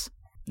piece.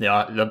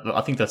 Yeah,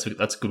 I think that's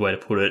a good way to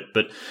put it.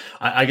 But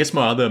I guess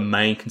my other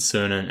main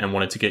concern, and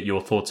wanted to get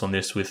your thoughts on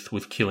this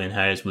with Killian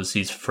Hayes, was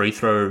his free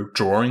throw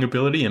drawing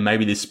ability. And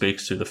maybe this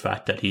speaks to the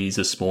fact that he's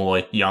a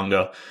smaller,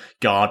 younger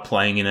guard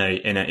playing in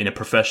a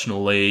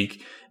professional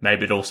league.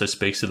 Maybe it also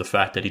speaks to the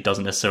fact that he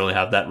doesn't necessarily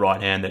have that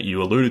right hand that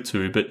you alluded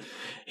to, but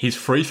his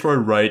free throw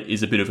rate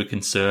is a bit of a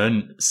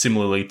concern,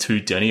 similarly to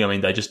Denny. I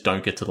mean, they just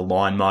don't get to the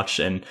line much.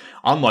 And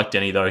unlike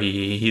Denny, though,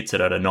 he hits it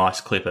at a nice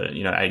clip at,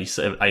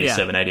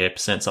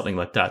 88%, something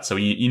like that. So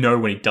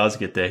when he does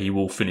get there, he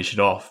will finish it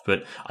off.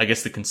 But I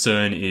guess the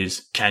concern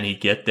is, can he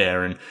get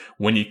there? And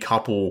when you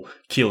couple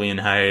Killian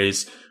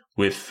Hayes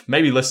with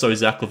maybe less so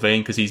Zach LaVine,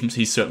 because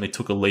he certainly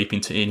took a leap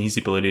in his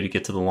ability to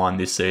get to the line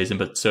this season,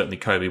 but certainly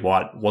Kobe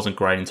White wasn't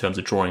great in terms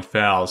of drawing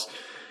fouls.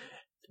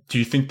 Do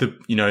you think that,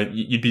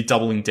 you'd be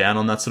doubling down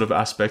on that sort of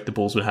aspect? The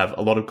Bulls would have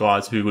a lot of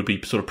guys who would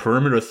be sort of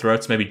perimeter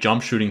threats, maybe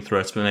jump shooting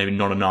threats, but maybe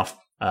not enough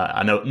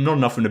not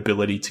enough an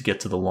ability to get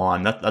to the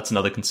line. That's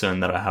another concern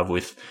that I have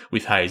with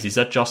Hayes. Is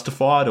that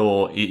justified,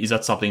 or is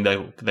that something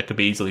that could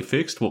be easily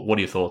fixed? What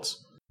are your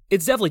thoughts?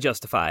 It's definitely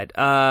justified.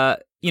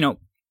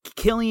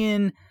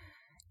 Killian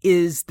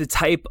is the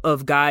type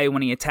of guy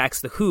when he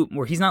attacks the hoop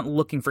where he's not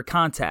looking for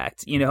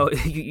contact.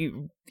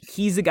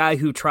 He's a guy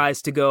who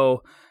tries to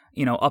go,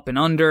 up and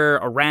under,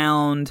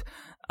 around.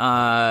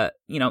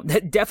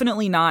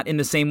 Definitely not in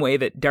the same way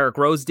that Derrick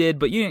Rose did,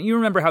 but you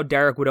remember how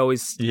Derrick would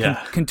always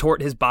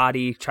contort his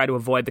body, try to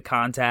avoid the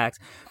contact.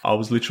 I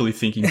was literally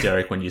thinking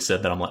Derrick when you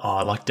said that. I'm like,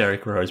 I like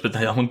Derrick Rose, but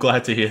I'm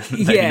glad to hear that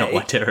you not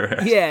like Derrick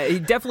Rose. Yeah,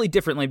 definitely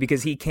differently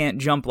because he can't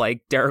jump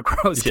like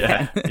Derrick Rose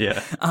can.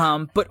 Yeah.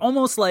 But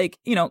almost like,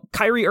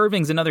 Kyrie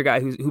Irving's another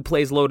guy who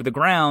plays low to the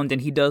ground,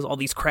 and he does all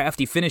these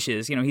crafty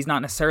finishes. He's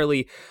not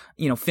necessarily,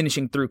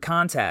 finishing through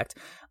contact.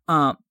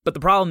 But the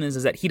problem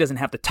is that he doesn't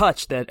have the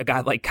touch that a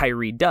guy like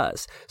Kyrie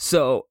does.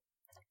 So,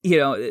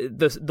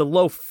 the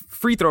low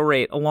free throw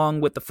rate,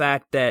 along with the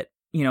fact that,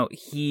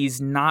 he's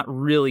not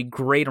really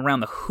great around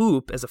the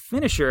hoop as a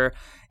finisher,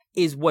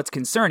 is what's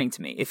concerning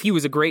to me. If he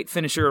was a great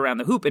finisher around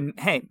the hoop, and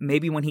hey,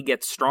 maybe when he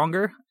gets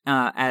stronger,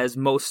 as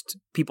most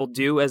people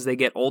do as they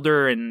get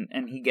older, and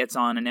he gets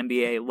on an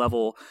NBA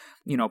level,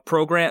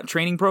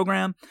 training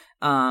program,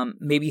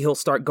 maybe he'll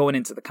start going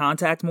into the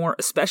contact more,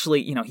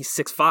 especially, he's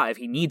 6'5",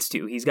 he needs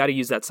to. He's got to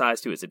use that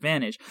size to his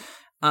advantage.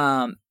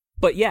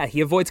 But yeah, he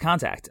avoids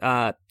contact,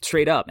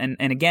 straight up. And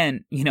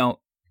again,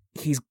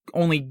 he's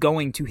only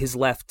going to his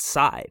left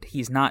side.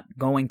 He's not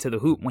going to the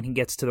hoop when he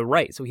gets to the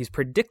right. So he's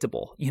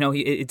predictable.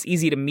 It's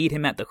easy to meet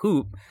him at the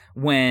hoop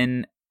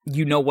when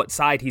you know what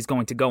side he's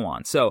going to go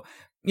on. So,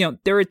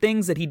 there are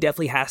things that he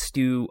definitely has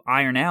to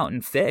iron out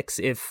and fix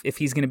if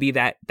he's going to be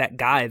that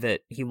guy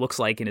that he looks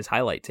like in his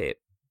highlight tape.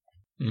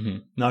 Mm-hmm.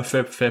 No,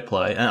 fair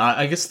play. And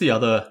I guess the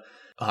other,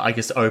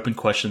 open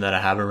question that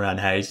I have around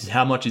Hayes is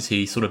how much is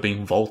he sort of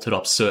being vaulted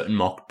up certain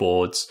mock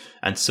boards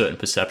and certain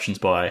perceptions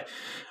by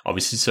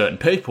obviously certain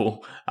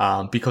people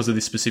because of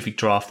this specific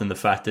draft and the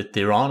fact that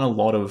there aren't a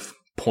lot of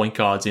point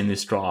guards in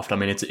this draft. I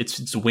mean,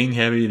 it's wing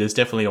heavy. There's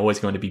definitely always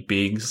going to be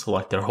bigs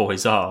like there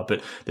always are,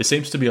 but there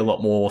seems to be a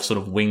lot more sort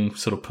of wing,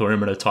 sort of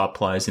perimeter type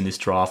players in this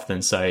draft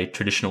than say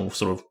traditional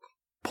sort of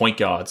point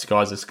guards,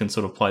 guys that can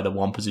sort of play the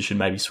one position,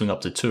 maybe swing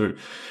up to two.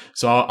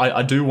 So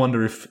I do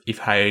wonder if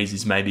Hayes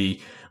is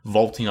maybe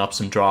vaulting up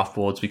some draft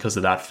boards because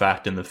of that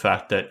fact and the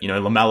fact that,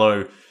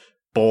 LaMelo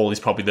Ball is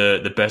probably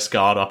the best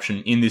guard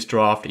option in this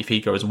draft. If he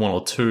goes 1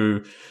 or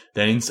 2,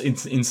 then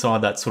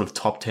inside that sort of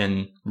top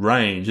 10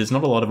 range, there's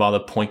not a lot of other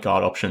point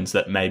guard options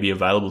that may be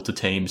available to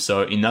teams.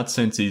 So in that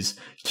sense, is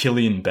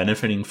Killian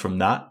benefiting from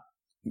that?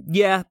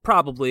 Yeah,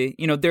 probably.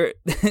 There,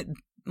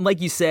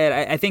 like you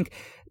said, I think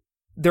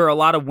there are a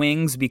lot of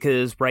wings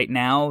because right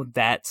now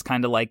that's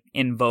kind of like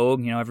in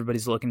vogue.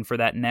 Everybody's looking for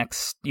that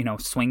next,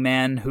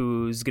 swingman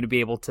who's going to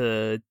be able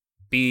to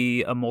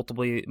be a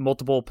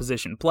multiple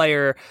position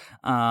player,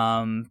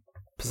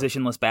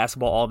 positionless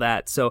basketball, all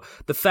that. So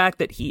the fact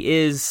that he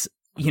is,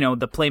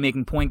 the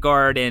playmaking point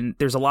guard, and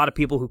there's a lot of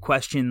people who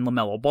question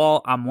LaMelo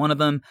Ball. I'm one of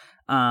them.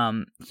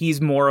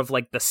 He's more of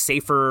like the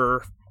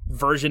safer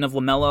version of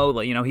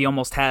LaMelo. He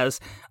almost has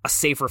a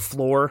safer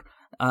floor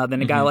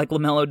than a guy like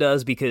LaMelo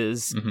does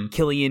because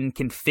Killian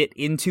can fit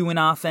into an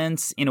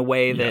offense in a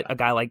way that a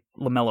guy like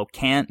LaMelo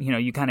can't.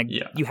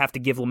 You have to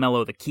give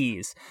LaMelo the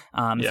keys.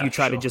 If you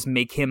try to just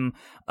make him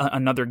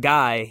another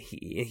guy,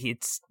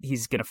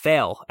 he's going to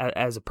fail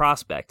as a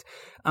prospect.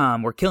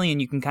 Where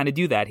Killian, you can kind of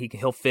do that.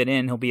 He'll fit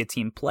in. He'll be a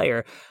team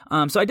player.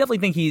 So I definitely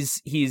think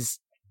he's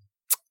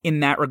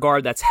in that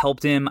regard, that's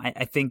helped him.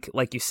 I think,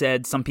 like you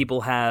said, some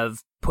people have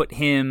put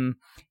him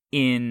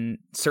in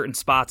certain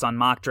spots on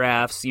mock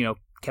drafts.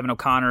 Kevin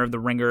O'Connor of The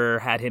Ringer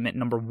had him at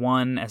number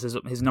 1 as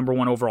his number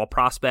 1 overall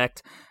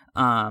prospect.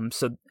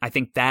 So I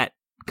think that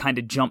kind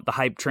of jumped the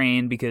hype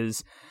train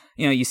because,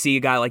 you see a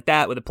guy like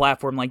that with a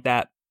platform like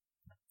that,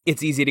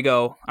 it's easy to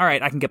go, all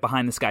right, I can get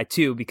behind this guy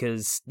too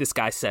because this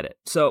guy said it.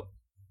 So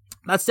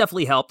that's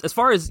definitely helped. As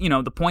far as,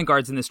 the point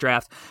guards in this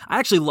draft, I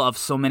actually love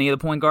so many of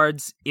the point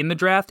guards in the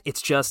draft. It's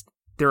just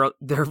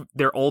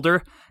they're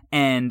older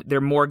and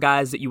they're more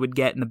guys that you would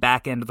get in the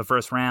back end of the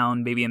first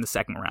round, maybe in the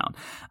second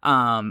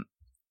round.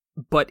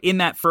 But in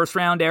that first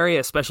round area,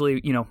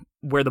 especially,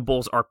 where the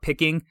Bulls are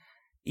picking,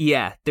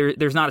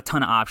 there's not a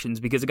ton of options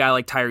because a guy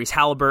like Tyrese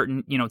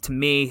Halliburton, to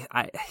me,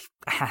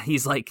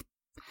 he's like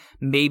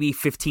maybe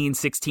 15,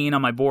 16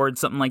 on my board,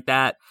 something like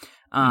that.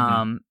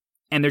 And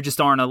there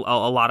just aren't a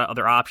lot of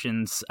other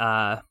options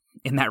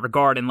in that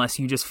regard unless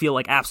you just feel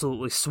like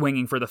absolutely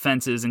swinging for the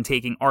fences and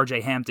taking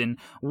RJ Hampton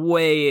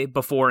way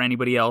before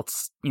anybody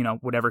else,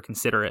 would ever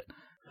consider it.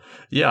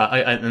 Yeah,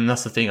 and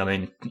that's the thing. I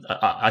mean,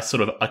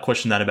 I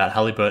question that about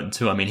Halliburton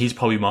too. I mean, he's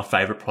probably my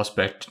favorite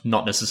prospect,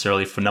 not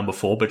necessarily for number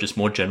 4, but just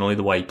more generally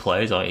the way he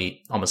plays.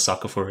 I'm a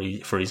sucker for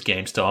his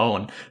game style,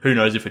 and who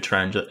knows if it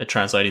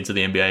translates into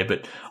the NBA.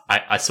 But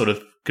I sort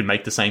of could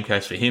make the same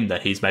case for him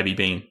that he's maybe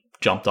being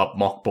jumped up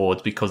mock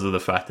boards because of the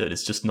fact that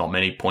it's just not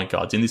many point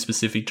guards in this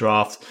specific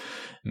draft.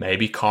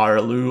 Maybe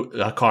Kyra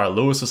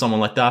Lewis or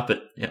someone like that,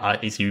 but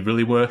is he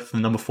really worth the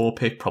number 4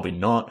 pick? Probably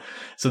not.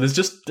 So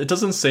it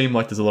doesn't seem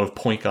like there's a lot of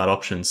point guard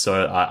options.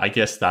 So I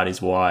guess that is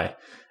why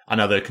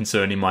another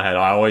concern in my head.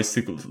 I always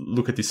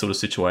look at this sort of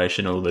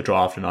situation or the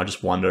draft, and I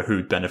just wonder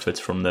who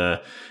benefits from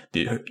the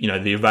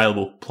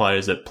available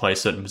players that play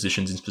certain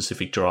positions in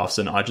specific drafts.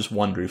 And I just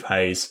wonder if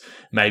Hayes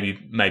maybe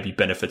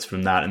benefits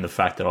from that, and the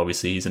fact that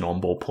obviously he's an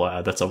on-ball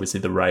player. That's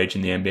obviously the rage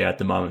in the NBA at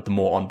the moment. The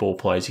more on-ball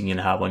players you can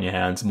have on your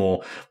hands, the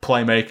more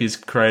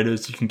playmakers,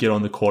 creators you can get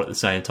on the court at the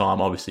same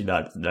time. Obviously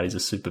that is a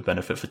super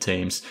benefit for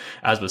teams,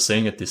 as we're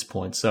seeing at this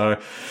point.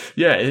 So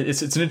yeah,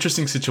 it's an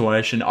interesting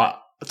situation.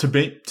 To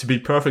be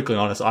perfectly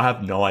honest, I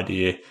have no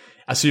idea.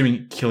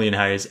 Assuming Killian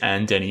Hayes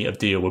and Denny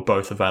Avdija were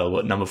both available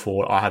at number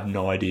 4, I have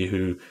no idea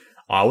who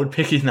I would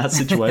pick in that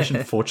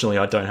situation. Fortunately,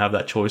 I don't have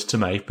that choice to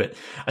make. But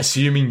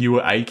assuming you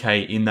were AK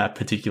in that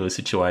particular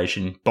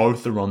situation,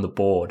 both are on the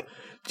board.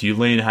 Do you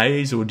lean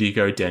Hayes or do you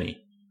go Denny?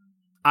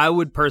 I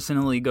would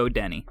personally go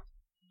Denny.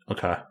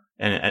 Okay.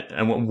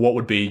 And what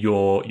would be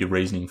your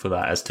reasoning for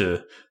that as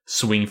to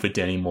swing for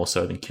Denny more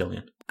so than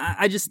Killian?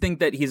 I just think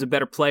that he's a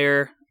better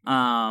player.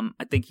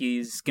 I think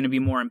he's going to be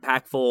more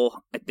impactful.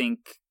 I think,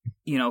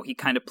 he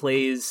kind of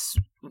plays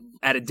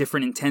at a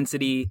different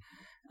intensity.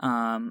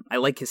 I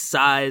like his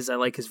size. I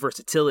like his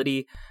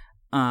versatility.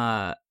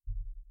 I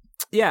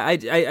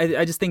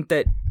just think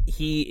that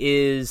he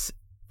is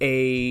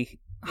a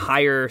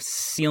higher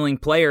ceiling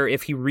player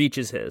if he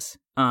reaches his.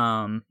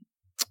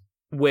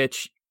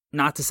 Which,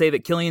 not to say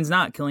that Killian's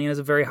not. Killian has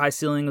a very high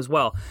ceiling as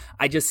well.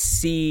 I just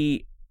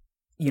see,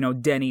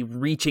 Denny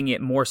reaching it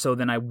more so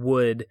than I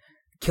would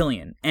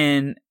Killian.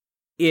 And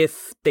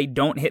if they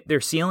don't hit their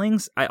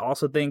ceilings, I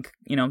also think,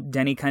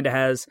 Denny kind of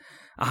has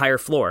a higher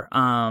floor.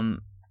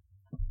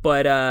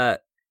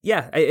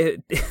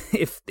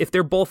 If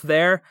they're both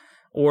there,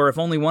 or if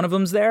only one of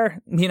them's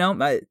there, I'm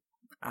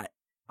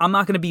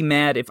not going to be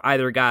mad if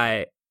either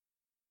guy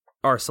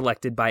are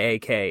selected by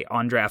AK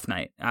on draft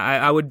night.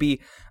 I would be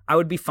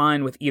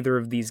fine with either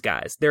of these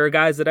guys. There are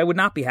guys that I would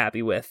not be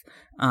happy with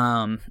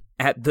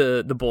at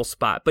the Bulls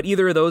spot, but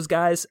either of those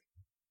guys,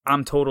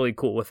 I'm totally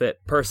cool with it.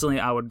 Personally,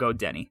 I would go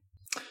Denny.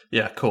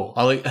 Yeah, cool.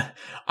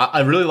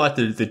 I really like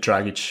the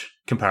Dragic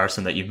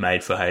comparison that you've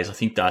made for Hayes. I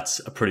think that's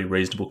a pretty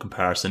reasonable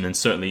comparison, and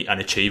certainly an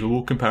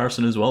achievable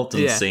comparison as well. It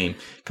doesn't seem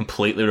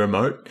completely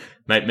remote.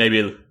 Maybe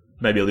a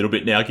little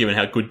bit now, given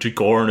how good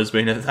Jagoran has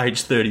been at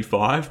age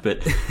 35.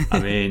 But I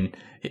mean,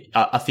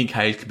 I think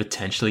Hayes could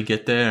potentially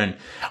get there, and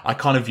I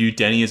kind of view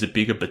Denny as a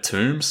bigger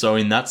Batum. So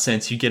in that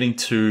sense, you're getting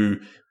two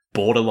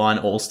borderline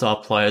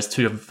all-star players,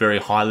 two very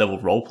high-level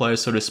role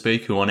players, so to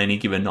speak, who on any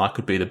given night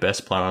could be the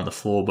best player on the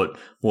floor, but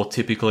more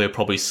typically are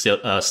probably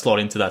slot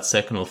into that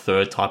second or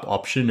third type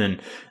option.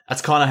 And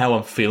that's kind of how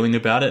I'm feeling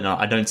about it. And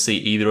I don't see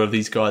either of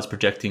these guys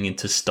projecting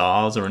into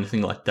stars or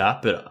anything like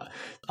that. But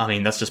I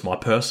mean, that's just my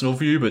personal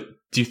view. But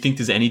do you think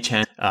there's any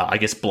chance,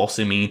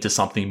 blossoming into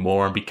something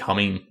more and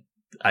becoming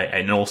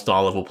an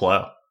all-star level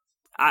player?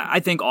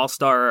 I think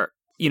all-star,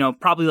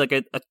 probably like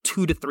a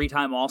 2 to 3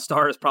 time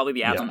all-star is probably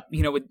the average.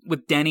 Yeah.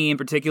 With Denny in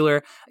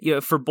particular,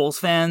 for Bulls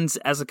fans,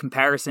 as a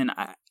comparison,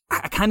 I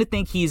kind of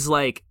think he's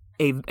like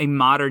a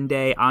modern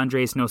day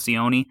Andres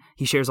Nocioni.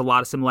 He shares a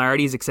lot of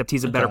similarities, except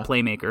he's a better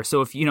playmaker.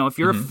 So if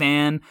you're a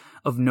fan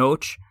of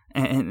Noach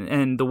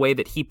and the way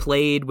that he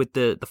played with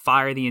the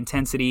fire, the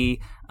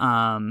intensity,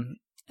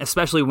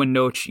 especially when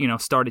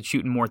Noach, started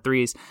shooting more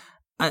threes,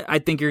 I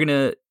think you're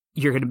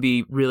gonna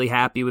be really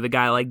happy with a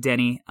guy like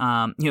Denny.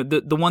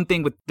 The one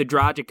thing with the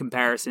Dragic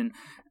comparison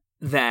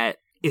that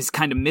is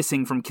kind of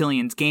missing from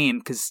Killian's game,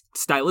 because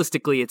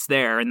stylistically it's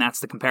there, and that's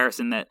the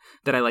comparison that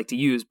I like to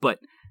use, but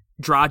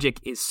Dragic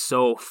is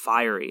so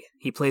fiery.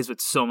 He plays with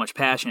so much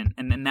passion,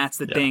 and then that's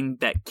the thing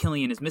that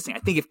Killian is missing. I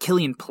think if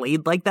Killian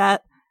played like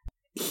that,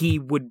 he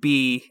would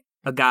be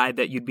a guy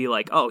that you'd be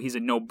like, oh, he's a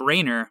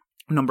no-brainer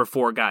number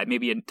 4 guy,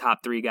 maybe a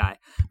top 3 guy.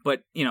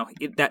 But,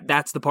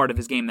 that's the part of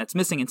his game that's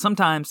missing, and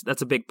sometimes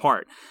that's a big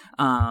part.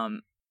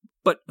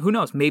 But who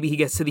knows? Maybe he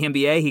gets to the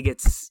NBA,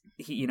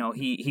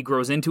 he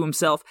grows into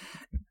himself.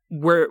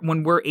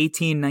 When we're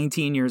 18,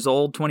 19 years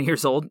old, 20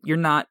 years old, you're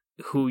not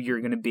who you're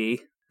going to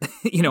be.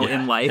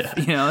 In life,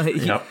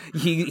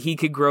 he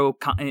could grow,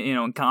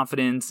 in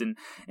confidence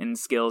and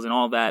skills and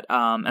all that,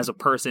 as a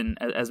person,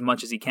 as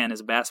much as he can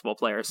as a basketball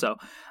player. So,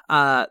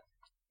 but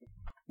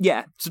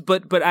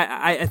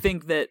I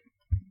think that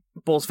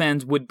Bulls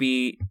fans would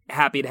be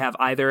happy to have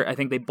either. I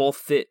think they both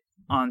fit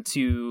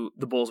onto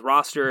the Bulls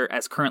roster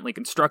as currently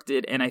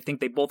constructed, and I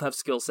think they both have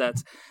skill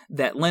sets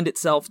that lend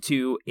itself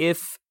to,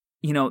 if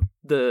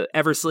the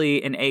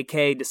Eversley and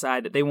AK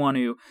decide that they want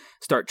to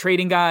start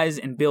trading guys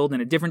and build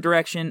in a different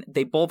direction,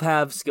 they both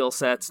have skill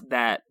sets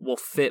that will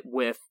fit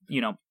with,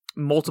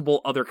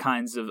 multiple other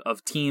kinds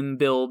of team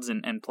builds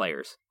and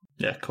players.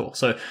 Yeah, cool.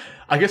 So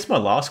I guess my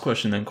last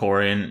question then,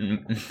 Corey,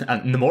 and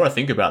the more I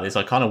think about this,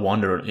 I kind of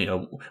wonder,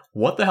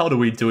 what the hell do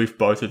we do if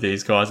both of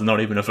these guys are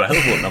not even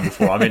available at number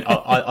 4? I mean,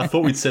 I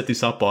thought we'd set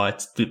this up by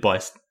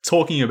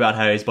talking about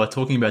Hayes, by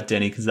talking about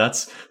Denny, because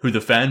that's who the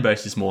fan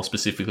base is more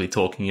specifically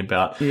talking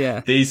about.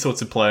 Yeah. These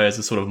sorts of players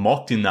are sort of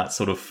mocked in that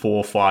sort of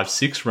 4, 5,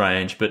 6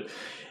 range, but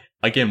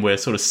again, we're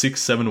sort of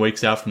 6-7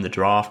 weeks out from the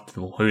draft.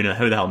 Who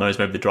the hell knows?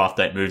 Maybe the draft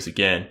date moves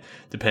again,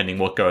 depending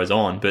what goes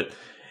on. But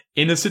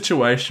in a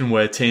situation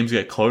where teams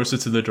get closer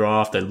to the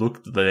draft,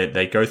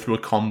 they go through a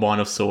combine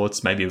of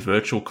sorts, maybe a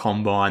virtual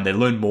combine, they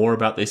learn more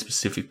about these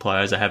specific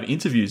players, they have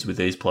interviews with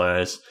these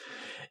players.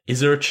 Is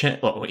there a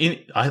chance?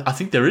 I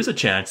think there is a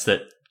chance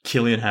that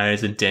Killian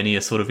Hayes and Denny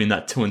are sort of in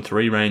that 2 and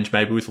 3 range,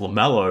 maybe with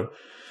LaMelo.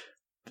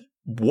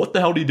 What the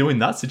hell do you do in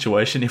that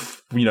situation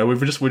if, we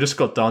just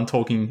got done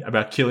talking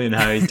about Killian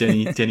Hayes,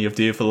 Denny of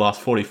Deer for the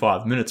last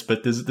 45 minutes,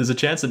 but there's a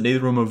chance that neither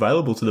of them are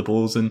available to the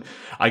Bulls. And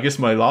I guess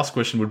my last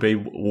question would be,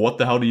 what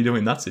the hell do you do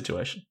in that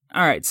situation?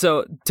 All right.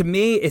 So to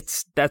me,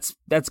 that's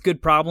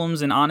good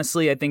problems. And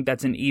honestly, I think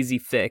that's an easy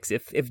fix.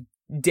 If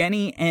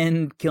Denny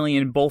and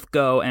Killian both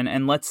go,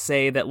 and let's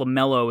say that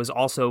LaMelo is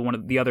also one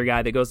of the other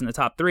guy that goes in the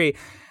top 3,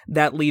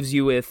 that leaves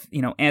you with,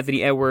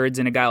 Anthony Edwards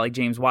and a guy like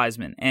James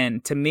Wiseman.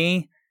 And to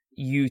me,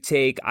 you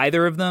take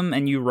either of them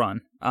and you run.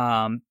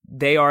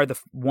 They are the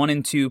 1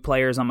 and 2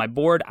 players on my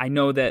board. I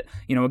know that,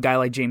 a guy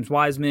like James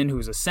Wiseman,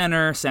 who's a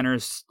center,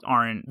 centers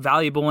aren't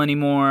valuable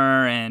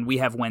anymore, and we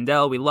have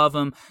Wendell, we love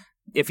him.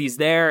 If he's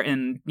there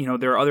and,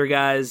 there are other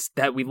guys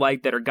that we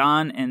like that are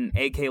gone and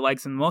AK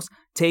likes him the most,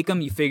 take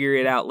him, you figure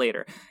it out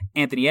later.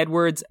 Anthony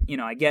Edwards,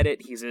 I get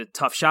it. He's a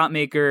tough shot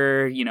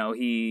maker.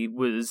 He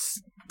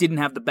didn't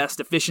have the best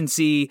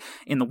efficiency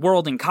in the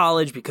world in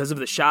college because of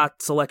the shot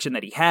selection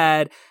that he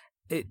had.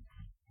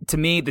 To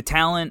me, the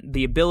talent,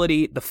 the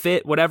ability, the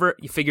fit, whatever,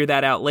 you figure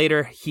that out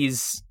later.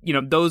 He's,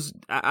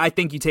 I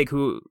think you take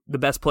the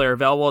best player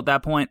available at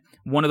that point.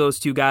 One of those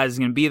two guys is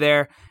going to be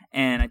there,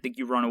 and I think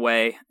you run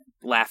away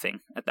laughing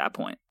at that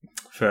point.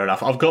 Fair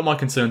enough. I've got my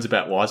concerns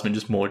about Wiseman,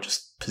 just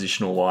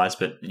positional wise,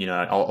 but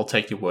I'll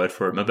take your word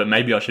for it. But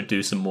maybe I should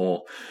do some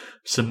more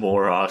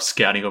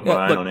scouting of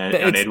my own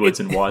on Edwards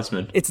and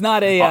Wiseman. It's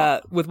not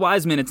with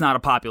Wiseman. It's not a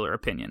popular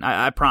opinion.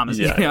 I promise.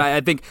 Yeah.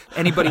 I think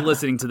anybody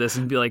listening to this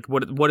and be like,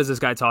 "What is this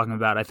guy talking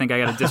about?" I think I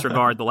got to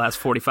disregard the last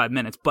 45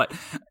 minutes. But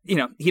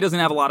he doesn't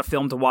have a lot of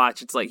film to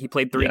watch. It's like he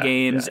played 3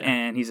 games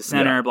and he's a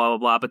center. Blah blah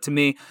blah. But to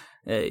me,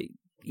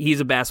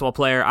 he's a basketball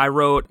player. I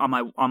wrote on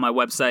my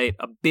website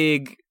a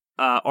big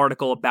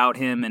article about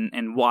him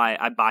and why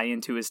I buy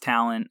into his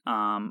talent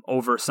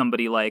over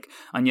somebody like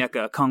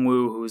Onyeka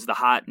Okongwu, who's the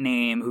hot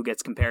name, who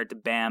gets compared to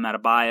Bam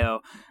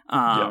Adebayo.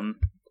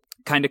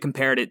 Kind of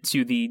compared it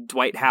to the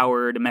Dwight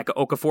Howard, Emeka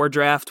Okafor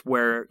draft,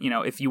 where,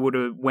 if you would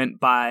have went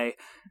by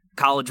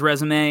college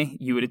resume,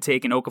 you would have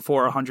taken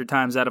Okafor 100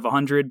 times out of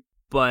 100.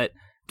 But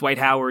Dwight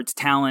Howard's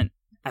talent,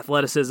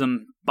 athleticism,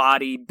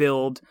 body,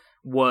 build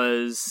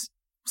was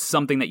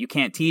something that you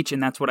can't teach,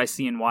 and that's what I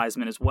see in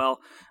Wiseman as well.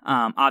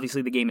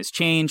 Obviously, the game has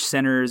changed.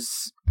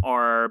 Centers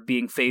are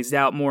being phased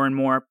out more and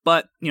more,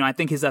 but I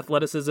think his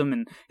athleticism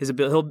and his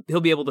ability,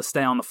 he'll be able to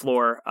stay on the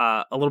floor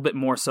a little bit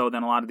more so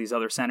than a lot of these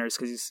other centers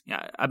because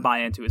I buy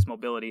into his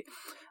mobility.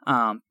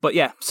 But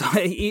yeah, so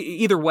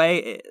either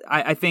way,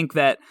 I think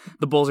that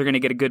the Bulls are going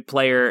to get a good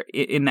player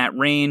in that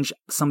range.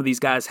 Some of these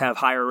guys have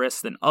higher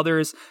risks than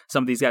others.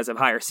 Some of these guys have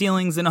higher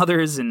ceilings than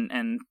others,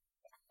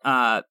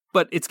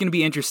 but it's going to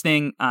be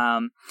interesting.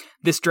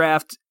 This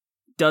draft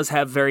does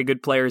have very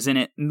good players in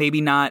it.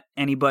 Maybe not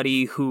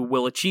anybody who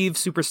will achieve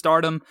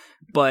superstardom,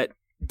 but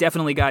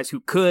definitely guys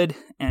who could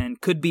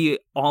be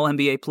all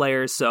NBA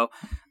players. So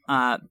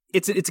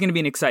it's going to be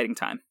an exciting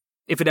time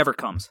if it ever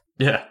comes.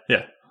 Yeah.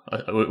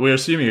 We're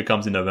assuming it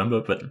comes in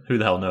November, but who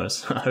the hell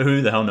knows?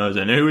 Who the hell knows?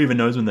 And who even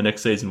knows when the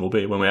next season will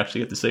be, when we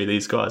actually get to see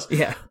these guys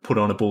put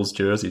on a Bulls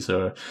jersey.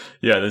 So,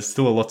 there's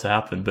still a lot to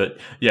happen. But,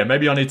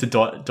 maybe I need to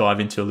dive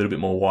into a little bit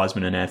more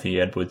Wiseman and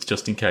Anthony Edwards,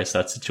 just in case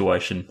that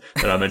situation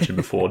that I mentioned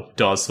before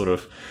does sort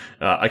of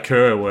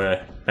occur,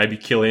 where maybe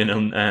Killian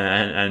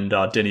and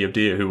Denny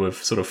Abdia, who have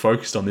sort of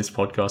focused on this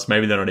podcast,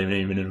 maybe they're not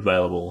even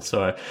available.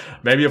 So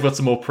maybe I've got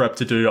some more prep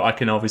to do. I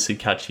can obviously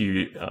catch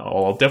you.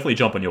 I'll definitely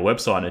jump on your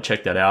website and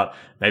check that out.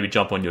 Maybe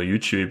jump on your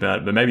YouTube,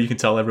 but maybe you can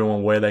tell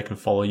everyone where they can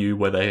follow you,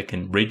 where they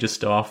can read your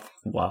stuff,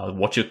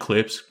 watch your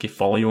clips,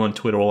 follow you on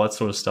Twitter, all that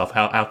sort of stuff.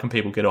 How can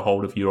people get a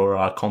hold of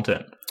your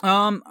content?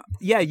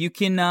 You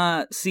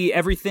can see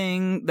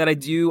everything that I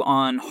do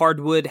on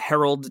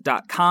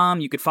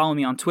hardwoodherald.com. You could follow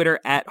me on Twitter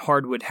at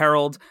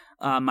hardwoodherald.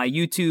 My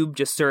YouTube,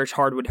 just search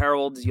Hardwood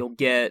Herald. You'll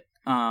get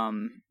all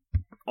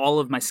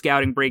of my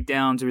scouting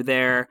breakdowns are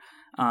there.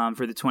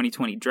 For the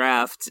 2020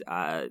 draft.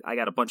 I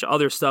got a bunch of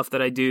other stuff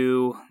that I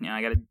do.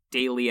 I got a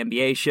daily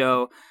NBA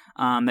show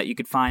that you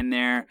could find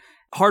there.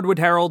 Hardwood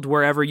Herald,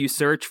 wherever you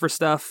search for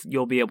stuff,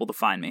 you'll be able to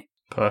find me.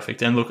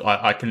 Perfect. And look,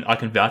 I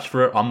can vouch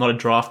for it. I'm not a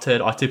draft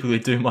head. I typically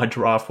do my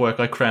draft work.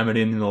 I cram it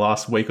in the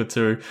last week or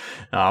two.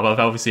 I've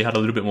obviously had a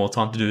little bit more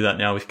time to do that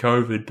now with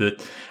COVID,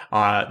 but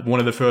one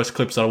of the first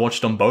clips I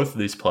watched on both of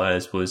these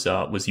players was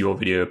your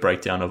video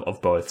breakdown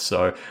of both.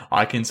 So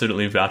I can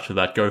certainly vouch for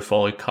that. Go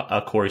follow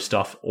Corey's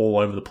stuff all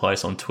over the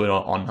place on Twitter,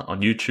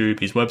 on YouTube,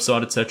 his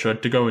website, etc.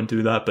 To go and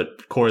do that.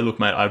 But Corey, look,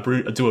 mate, I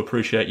do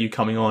appreciate you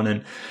coming on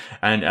and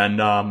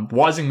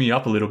wising me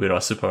up a little bit, I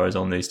suppose,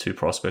 on these two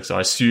prospects. I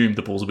assume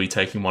the Bulls will be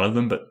taking one of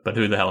them, but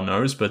who the hell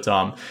knows? But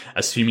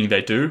assuming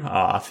they do,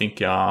 I think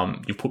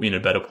you've put me in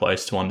a better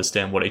place to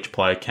understand what each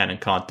player can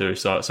and can't do.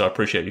 So I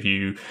appreciate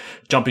you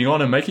jumping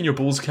on and making your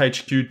Bulls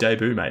HQ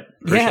debut, mate.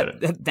 Appreciate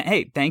it.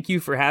 Hey, thank you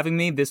for having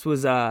me. This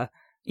was a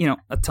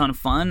ton of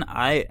fun.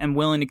 I am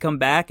willing to come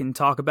back and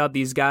talk about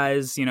these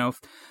guys,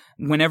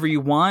 whenever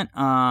you want.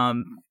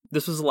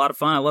 This was a lot of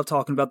fun. I love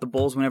talking about the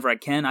Bulls whenever I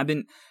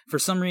can. For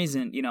some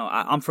reason,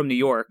 I'm from New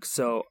York,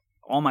 so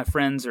all my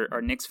friends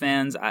are Knicks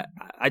fans.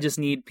 I just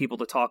need people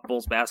to talk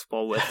Bulls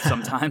basketball with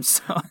sometimes.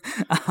 So,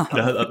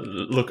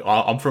 look,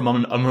 I'm from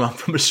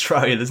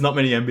Australia. There's not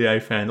many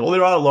NBA fans. Well,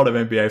 there are a lot of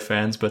NBA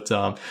fans, but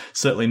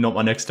certainly not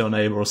my next door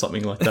neighbor or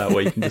something like that,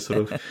 where you can just sort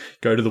of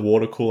go to the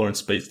water cooler and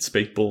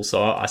speak Bulls.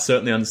 So I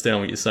certainly understand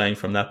what you're saying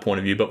from that point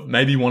of view. But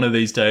maybe one of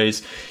these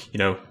days,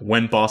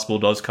 when basketball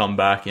does come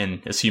back,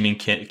 and assuming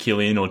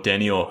Killian or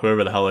Denny or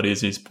whoever the hell it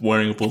is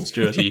wearing a Bulls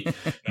jersey,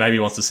 maybe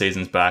once the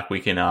season's back, we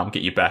can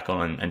get you back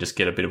on and just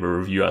get a bit of a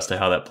review as to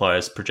how that player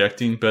is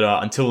projecting. But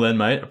until then,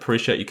 mate,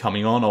 appreciate you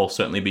coming on. I'll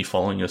certainly be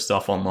following your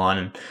stuff online,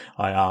 and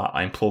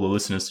I implore the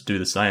listeners to do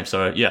the same.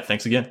 So yeah,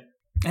 thanks again.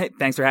 Hey,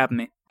 thanks for having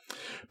me.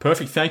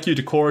 Perfect. Thank you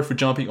to Corey for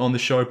jumping on the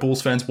show.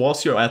 Bulls fans,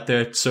 whilst you're out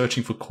there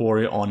searching for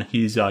Corey on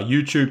his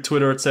YouTube,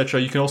 Twitter, etc.,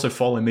 you can also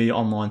follow me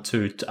online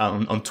too,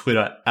 on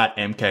Twitter at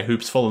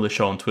MKHoops. Follow the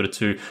show on Twitter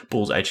too,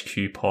 Bulls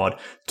HQ Pod.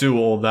 Do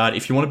all that.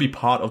 If you want to be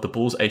part of the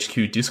Bulls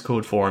HQ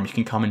Discord forum, you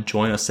can come and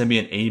join us. Send me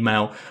an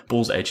email,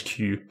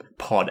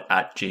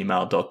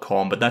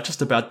 bullshqpod@gmail.com. But that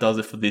just about does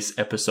it for this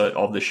episode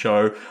of the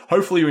show.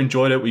 Hopefully you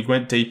enjoyed it. We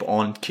went deep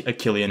on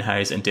Killian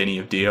Hayes and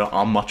Deni Avdija.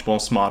 I'm much more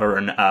smarter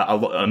and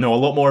I know a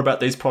lot more about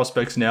these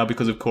prospects now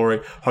because of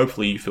Corey.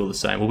 Hopefully you feel the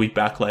same. We'll be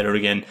back later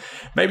again,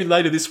 maybe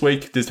later this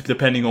week,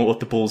 depending on what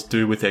the Bulls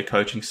do with their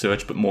coaching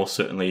search, but most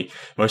certainly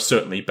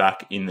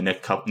back in the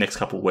next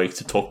couple of weeks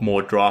to talk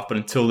more draft. But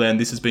until then,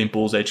 this has been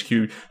Bulls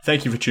HQ.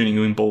 Thank you for tuning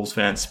in, Bulls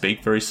fans.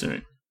 Speak very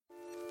soon.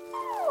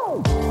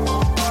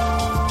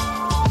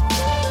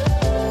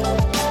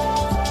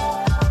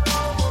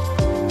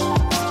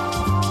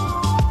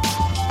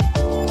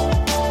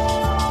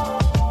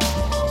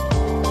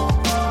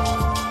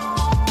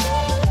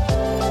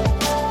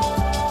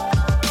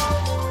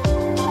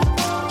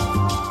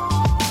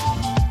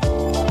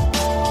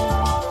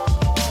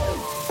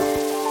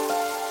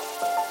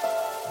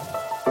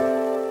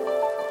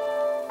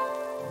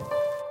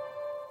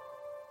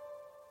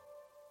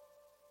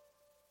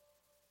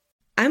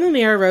 I'm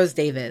Amira Rose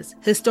Davis,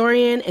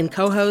 historian and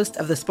co-host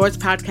of the sports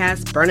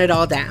podcast Burn It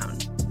All Down.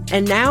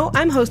 And now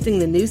I'm hosting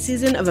the new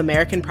season of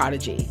American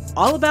Prodigy,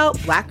 all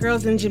about Black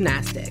girls in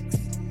gymnastics.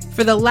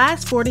 For the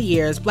last 40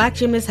 years, Black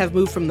gymnasts have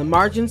moved from the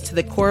margins to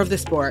the core of the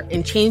sport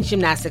and changed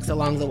gymnastics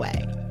along the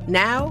way.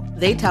 Now,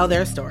 they tell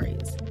their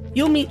stories.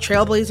 You'll meet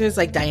trailblazers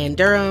like Diane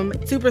Durham,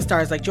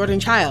 superstars like Jordan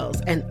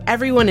Childs, and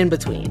everyone in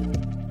between.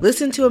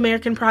 Listen to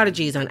American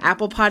Prodigies on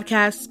Apple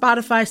Podcasts,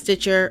 Spotify,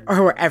 Stitcher,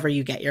 or wherever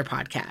you get your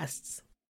podcasts.